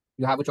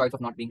 you have a choice of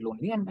not being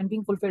lonely and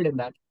being fulfilled in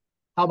that.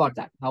 How about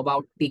that? How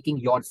about taking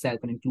yourself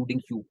and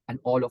including you and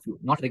all of you,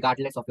 not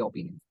regardless of your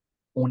opinions,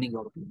 owning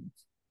your opinions?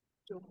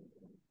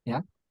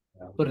 Yeah.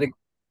 So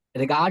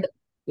regard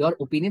your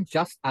opinions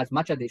just as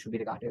much as they should be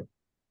regarded.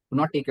 Do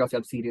not take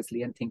yourself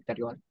seriously and think that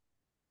you're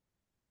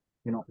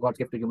God's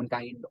gift to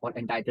humankind or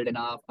entitled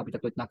enough, अभी तक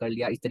तो इतना कर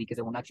लिया, इस तरीके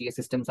से होना चाहिए,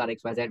 systems are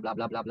XYZ, blah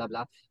blah blah blah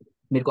blah.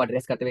 मेरे को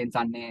एड्रेस करते हुए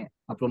इंसान ने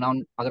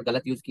प्रोनाउन अगर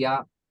गलत यूज किया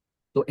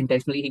तो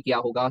इंटेंशनली ही किया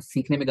होगा,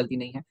 सीखने में गलती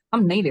नहीं है,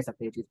 हम नहीं ले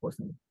सकते ये चीज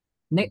पर्सनली.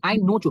 नहीं, आई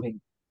नो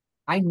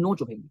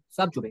चुभेंगे,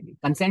 सब चुभेंगे.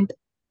 कंसेंट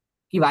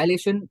की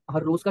वायलेशन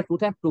हर रोज का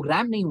ट्रूथ है.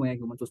 प्रोग्राम नहीं हुए हैं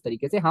ह्यूमंस उस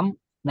तरीके से. हम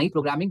नई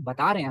प्रोग्रामिंग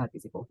बता रहे हैं हर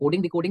किसी को,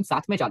 कोडिंग डिकोडिंग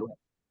साथ में चालू है.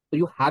 तो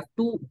you have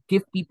to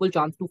give people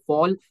chance to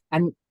fall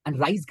and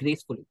rise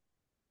gracefully.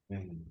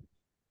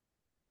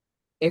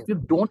 If you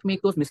don't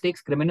make those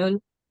mistakes criminal,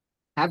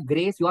 have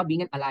grace, you are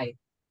being an ally.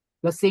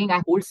 You are saying I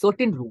hold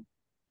certain room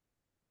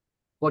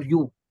for you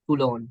to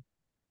learn,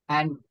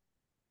 and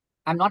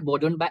I'm not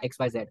burdened by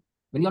XYZ.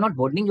 When you're not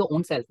burdening your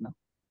own self now,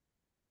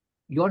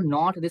 you're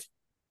not this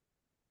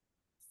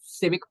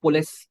civic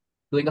police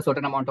doing a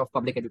certain amount of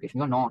public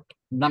education. You're not.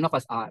 None of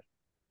us are.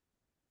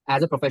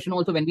 As a profession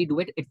also, when we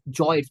do it, it's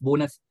joy, it's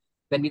bonus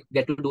when we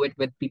get to do it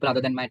with people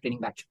other than my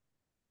training batch.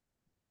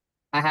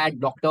 I had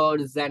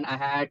doctors and I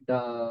had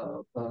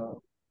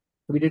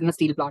we did in a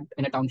steel plant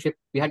in a township.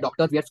 We had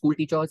doctors, we had school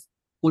teachers.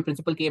 School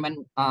principal came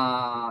and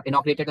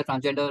inaugurated a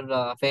transgender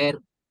fair.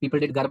 People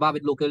did garba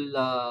with local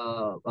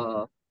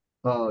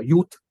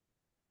youth.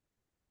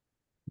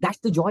 That's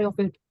the joy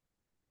of it.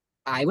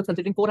 I was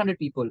considering 400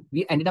 people.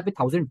 We ended up with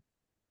 1,000.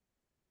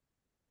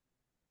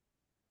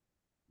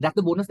 That's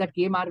the bonus that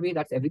came our way.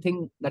 That's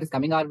everything that is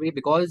coming our way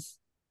because,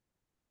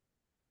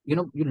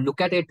 you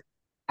look at it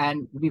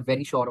and be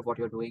very sure of what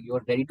you're doing.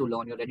 You're ready to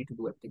learn. You're ready to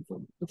do everything.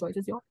 So the choice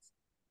is yours.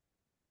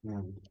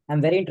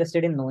 I'm very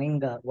interested in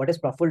knowing what is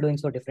Praful doing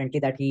so differently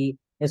that he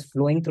is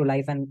flowing through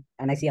life, and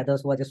I see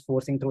others who are just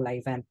forcing through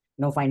life and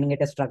finding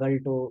it a struggle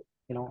to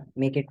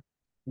make it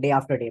day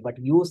after day. But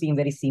you seem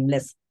very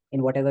seamless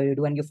in whatever you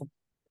do, and you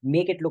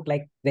make it look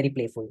like very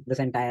playful, this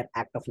entire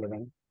act of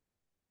living.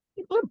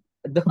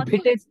 The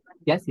bit is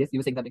yes, you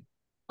were saying something.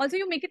 Also,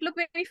 you make it look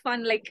very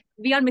fun. Like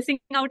we are missing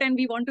out and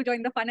we want to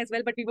join the fun as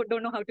well, but we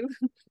don't know how to.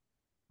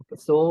 Okay,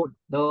 so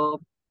the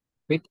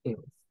bit is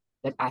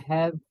that I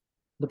have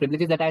the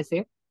privileges that I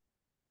say.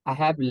 I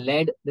have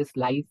led this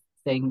life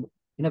saying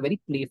in a very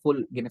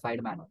playful,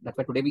 gamified manner. That's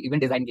why today we even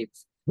design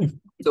games.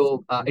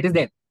 So it is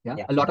there.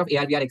 Yeah? A lot of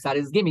AR, VR, XR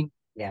is gaming.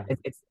 Yeah.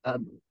 It's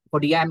for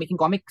DI, I'm making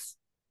comics.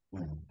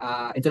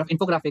 Instead of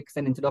infographics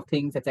and instead of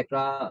things,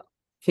 etc.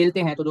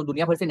 खेलते हैं तो जो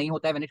दुनिया भर से नहीं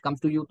होता है when it comes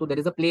to you, so there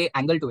is a play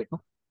angle to it. No?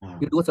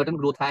 You do a certain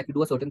growth hack, you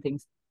do a certain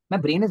things. My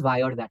brain is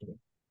wired that way.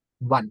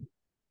 One,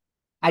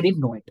 I didn't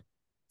know it.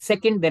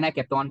 Second, then I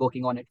kept on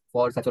working on it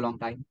for such a long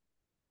time.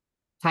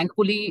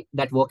 Thankfully,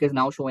 that work is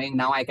now showing.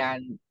 Now I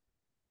can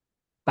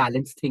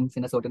balance things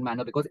in a certain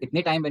manner because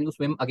itne time when you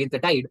swim against the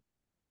tide,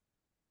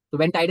 so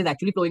when tide is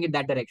actually flowing in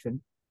that direction,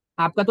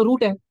 आपका तो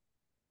root है,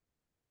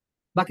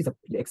 बाकी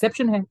सब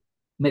exception है.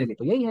 मेरे लिए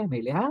तो यही है.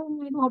 मेरे लिए हाँ,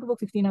 I know how to work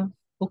 16 hours.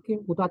 Okay,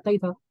 वो तो आता ही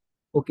था.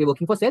 Okay,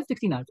 working for self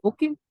 16 hours.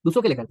 Okay,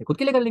 दूसरों के लिए करते, खुद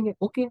के लिए कर लेंगे.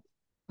 ओके,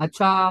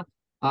 अच्छा,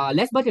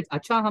 लेस बजट.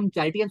 अच्छा, हम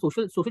चैरिटी एंड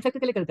सोशल सेक्टर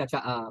के लिए करते हैं.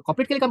 अच्छा,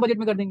 कॉर्पोरेट के लिए कम बजट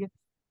में कर देंगे.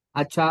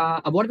 अच्छा,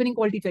 अवार्ड विनिंग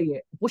क्वालिटी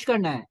चाहिए, पुश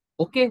करना है.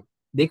 ओके,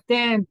 देखते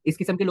हैं. इस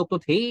किस्म के लोग तो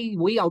थे ही,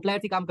 वही आउटलायर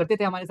ही काम करते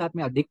थे हमारे साथ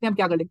में. देखते हैं हम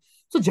क्या कर लेंगे.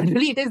 So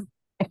generally it is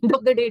end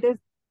of the day it is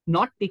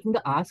not taking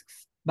the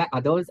asks by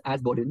others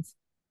as burdens,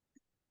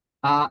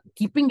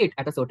 keeping it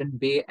at a certain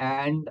way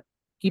and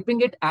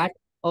keeping it at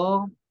a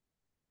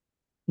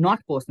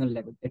not personal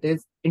level. It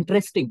is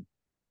interesting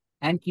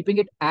and keeping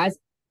it as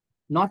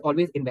not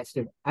always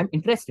invested. I'm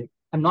interested.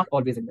 I'm not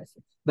always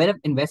invested. Where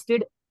I'm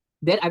invested,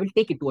 there I will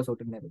take it to a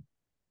certain level.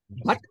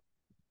 But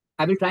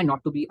I will try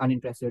not to be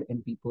uninterested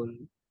in people.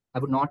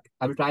 I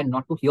will try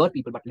not to hear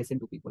people, but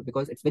listen to people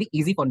because it's very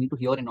easy for me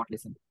to hear and not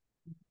listen.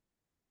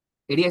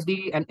 ADHD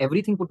and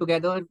everything put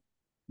together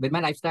with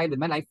my lifestyle,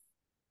 with my life,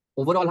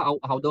 overall,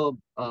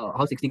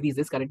 how 6 degrees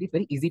is currently, it's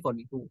very easy for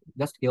me to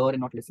just hear and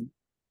not listen.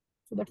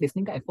 So that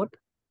listening ka effort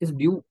is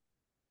due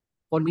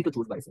for me to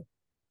choose myself.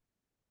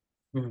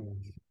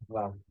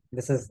 Wow,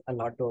 this is a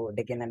lot to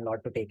dig in and a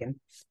lot to take in.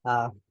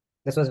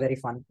 This was very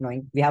fun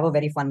knowing. We have a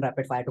very fun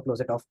rapid fire to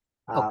close it off.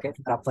 Okay.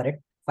 Up for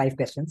it. 5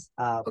 questions.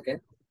 Okay.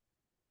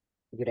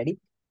 You ready?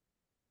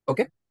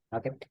 Okay.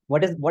 Okay.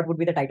 What would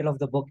be the title of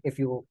the book if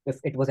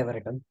it was ever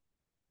written?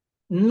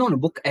 No,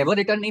 book ever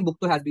written. No, book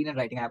to has been in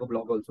writing. I have a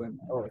blog also.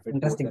 Oh,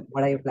 interesting.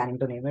 What are you planning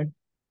to name it?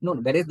 No,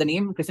 there is the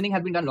name. Christening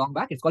has been done long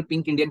back. It's called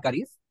Pink Indian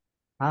Curries.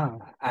 Ah.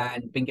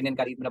 And Pink Indian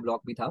Curries, मेरा blog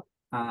भी था.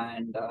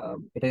 And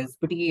it is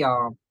pretty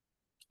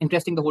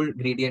interesting, the whole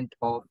gradient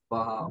of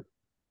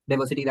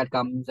diversity that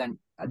comes. And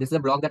this is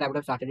a blog that I would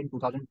have started in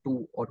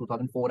 2002 or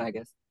 2004, I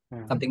guess,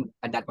 something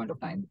at that point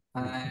of time.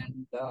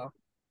 And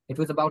it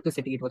was about the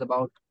city. It was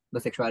about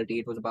the sexuality.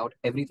 It was about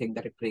everything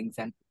that it brings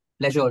and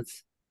pleasures,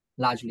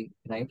 largely,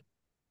 right?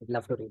 I'd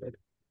love to read it.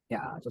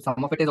 Yeah, so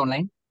some of it is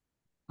online.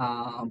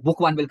 Book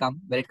one will come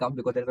when it comes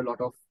because there's a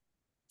lot of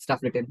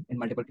stuff written in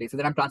multiple places.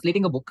 And I'm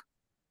translating a book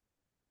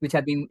which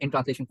had been in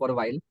translation for a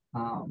while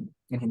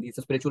in Hindi. It's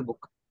a spiritual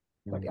book.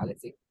 But yeah,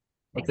 let's see.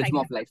 A prism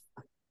of life.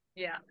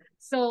 Yeah.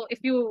 So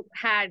if you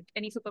had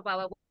any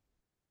superpower, what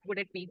would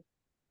it be?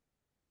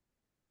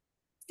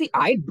 See,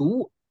 I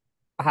do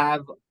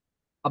have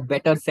a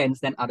better sense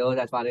than others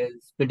as far as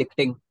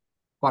predicting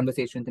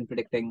conversations and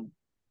predicting,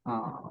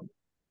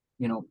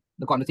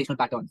 the conversational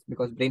patterns,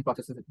 because brain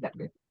processes it that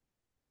way.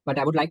 But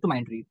I would like to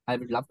mind read. I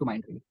would love to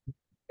mind read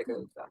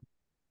because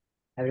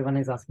Everyone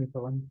is asking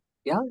for one.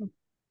 yeah,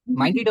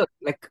 mind reader,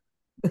 like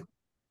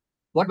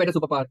what better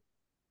superpower?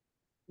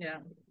 Yeah,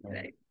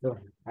 right. So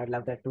I'd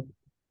love that too.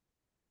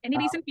 Any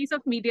recent piece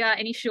of media,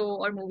 any show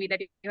or movie that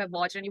you have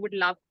watched and you would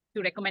love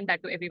to recommend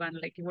that to everyone,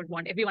 like you would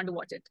want everyone to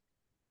watch it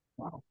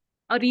Wow,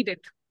 or read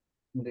it?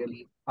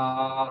 really.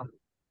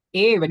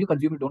 When you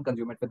consume it, don't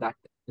consume it with that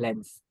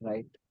lens,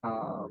 right?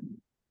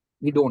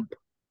 We don't.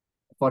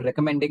 For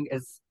recommending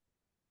is,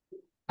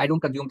 I don't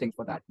consume things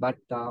for that. But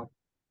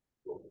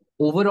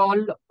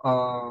overall,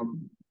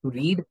 to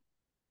read,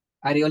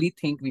 I really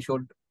think we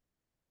should.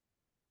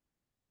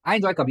 I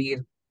enjoy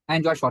Kabir. I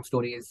enjoy short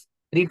stories.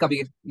 Read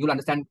Kabir. You'll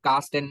understand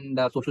caste and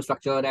social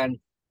structure and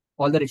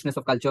all the richness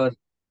of culture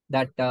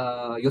that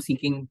you're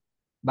seeking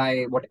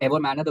by whatever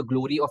manner, the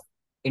glory of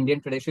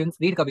Indian traditions.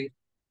 Read Kabir.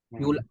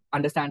 You'll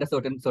understand a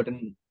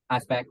certain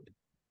aspect.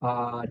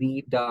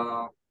 Read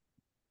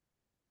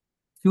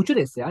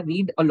futurists. Yeah,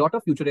 read a lot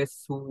of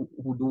futurists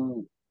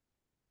who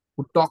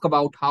talk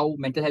about how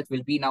mental health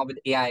will be now with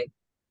AI.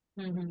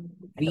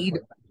 Read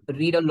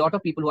read a lot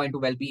of people who are into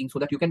well-being so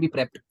that you can be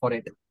prepped for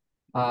it.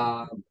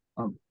 Uh,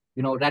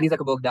 Randy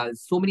Zuckerberg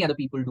does. So many other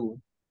people do.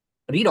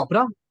 Read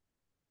opera.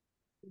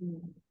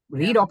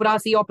 Read opera.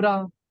 See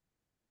opera.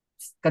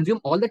 Consume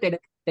all the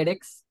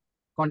TEDx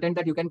content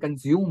that you can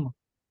consume.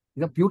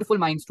 These are beautiful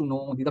minds to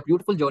know. These are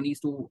beautiful journeys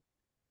to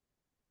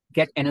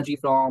get energy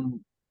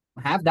from.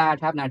 Have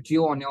that. Have Nat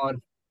Geo on your,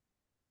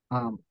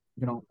 um,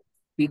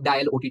 speed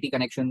dial OTT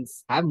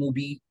connections. Have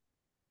Mubi.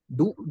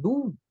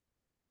 Do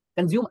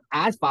consume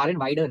as far and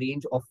wide a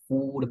range of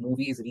food,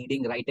 movies,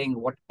 reading, writing,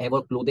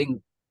 whatever,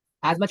 clothing,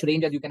 as much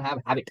range as you can have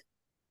it.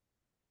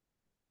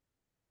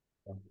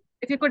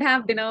 If you could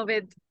have dinner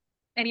with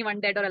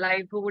anyone dead or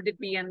alive, who would it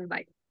be and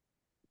why?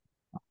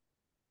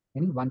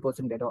 Any one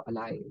person dead or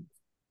alive.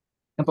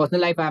 In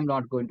personal life, I'm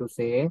not going to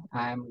say.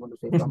 I'm going to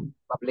say from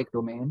public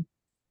domain.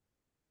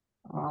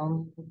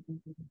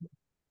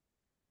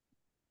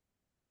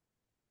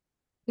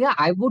 Yeah,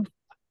 I would.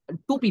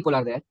 Two people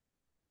are there.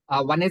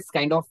 One is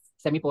kind of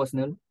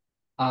semi-personal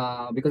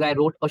because I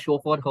wrote a show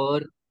for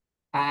her,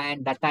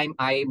 and that time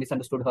I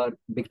misunderstood her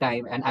big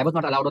time, and I was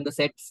not allowed on the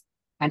sets,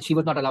 and she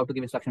was not allowed to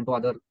give instruction to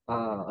other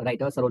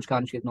writers. Saroj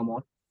Khan, she is no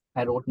more.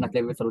 I wrote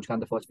Natle with Saroj Khan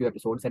the first few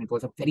episodes, and it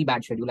was a very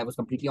bad schedule. I was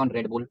completely on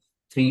Red Bull,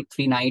 three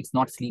nights,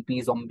 not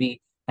sleepy,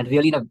 zombie, and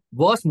really in a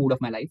worst mood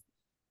of my life.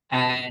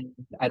 And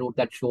I wrote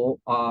that show.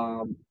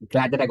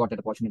 Glad that I got that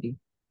opportunity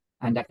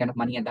and that kind of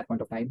money at that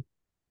point of time.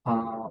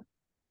 Uh,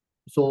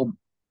 so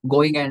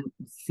going and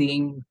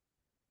seeing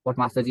what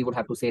Masterji would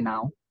have to say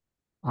now,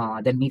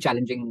 then me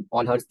challenging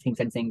all her things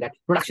and saying that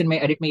production may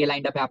edit me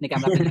lined up hai, aapne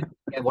camera pe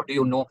okay, what do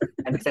you know,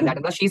 and this and that,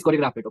 and she's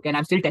choreographed it, okay, and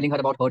I'm still telling her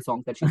about her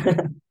songs that she's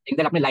saying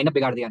that apne lineup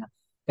bigad diya na,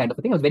 kind of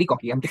a thing. I was very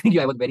cocky. I'm telling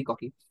you, I was very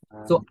cocky.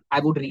 So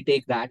I would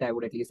retake that. I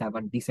would at least have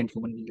a decent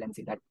human meal and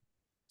say that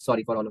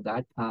sorry for all of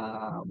that.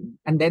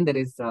 And then there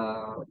is,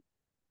 I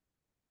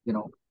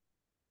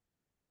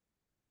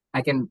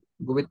can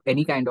go with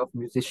any kind of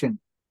musician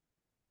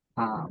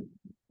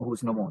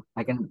who's no more.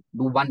 I can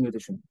do one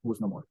musician who's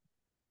no more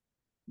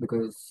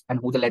and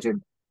who's a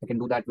legend. I can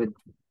do that with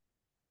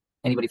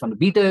anybody from the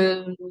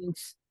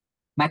Beatles,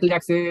 Michael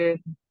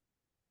Jackson,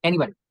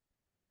 anybody.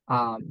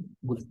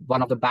 Who's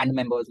one of the band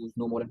members who's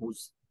no more and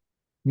whose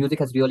music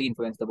has really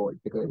influenced the world.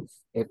 Because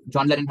if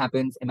John Lennon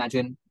happens,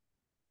 imagine,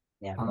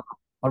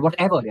 or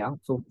whatever, yeah.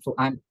 So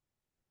I'm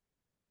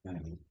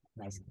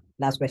nice.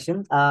 Last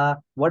question.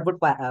 What would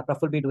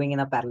Praful be doing in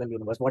a parallel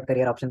universe? What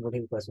career options would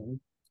he be pursuing?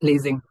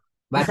 blazing.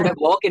 Why should I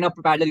work in a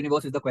parallel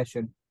universe is the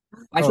question.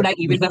 Why should I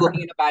even be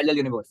working in a parallel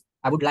universe?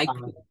 I would like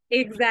to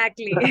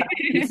Exactly.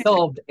 be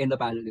served in the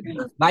parallel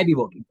universe. Why be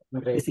working?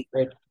 Great.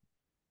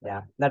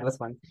 Yeah, that was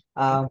fun.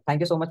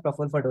 Thank you so much,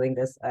 Praful, for doing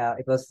this.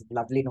 It was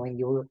lovely knowing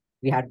you.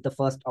 We had the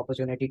first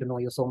opportunity to know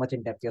you so much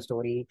in depth. Your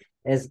story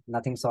is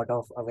nothing sort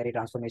of a very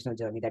transformational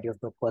journey that you've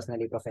took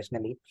personally,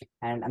 professionally.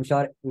 And I'm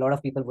sure a lot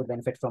of people would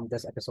benefit from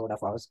this episode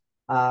of ours.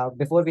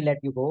 Before we let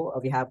you go,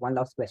 we have one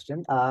last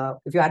question.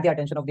 If you had the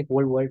attention of the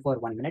whole world for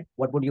 1 minute,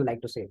 what would you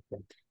like to say?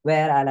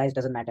 Where allies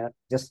doesn't matter,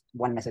 just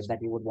one message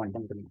that you would want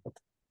them to leave with.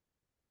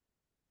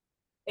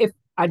 If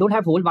I don't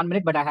have whole 1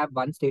 minute, but I have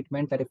one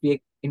statement that if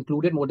we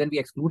included more than we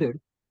excluded,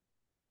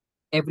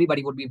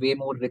 everybody would be way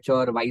more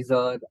richer,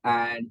 wiser,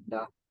 and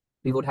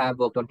we would have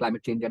worked on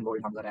climate change and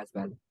world hunger as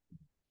well.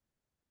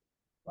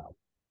 Wow,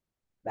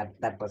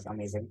 that was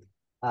amazing.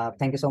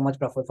 Thank you so much,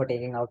 Praful, for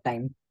taking out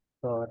time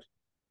for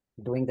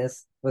doing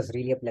this. It was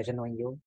really a pleasure knowing you.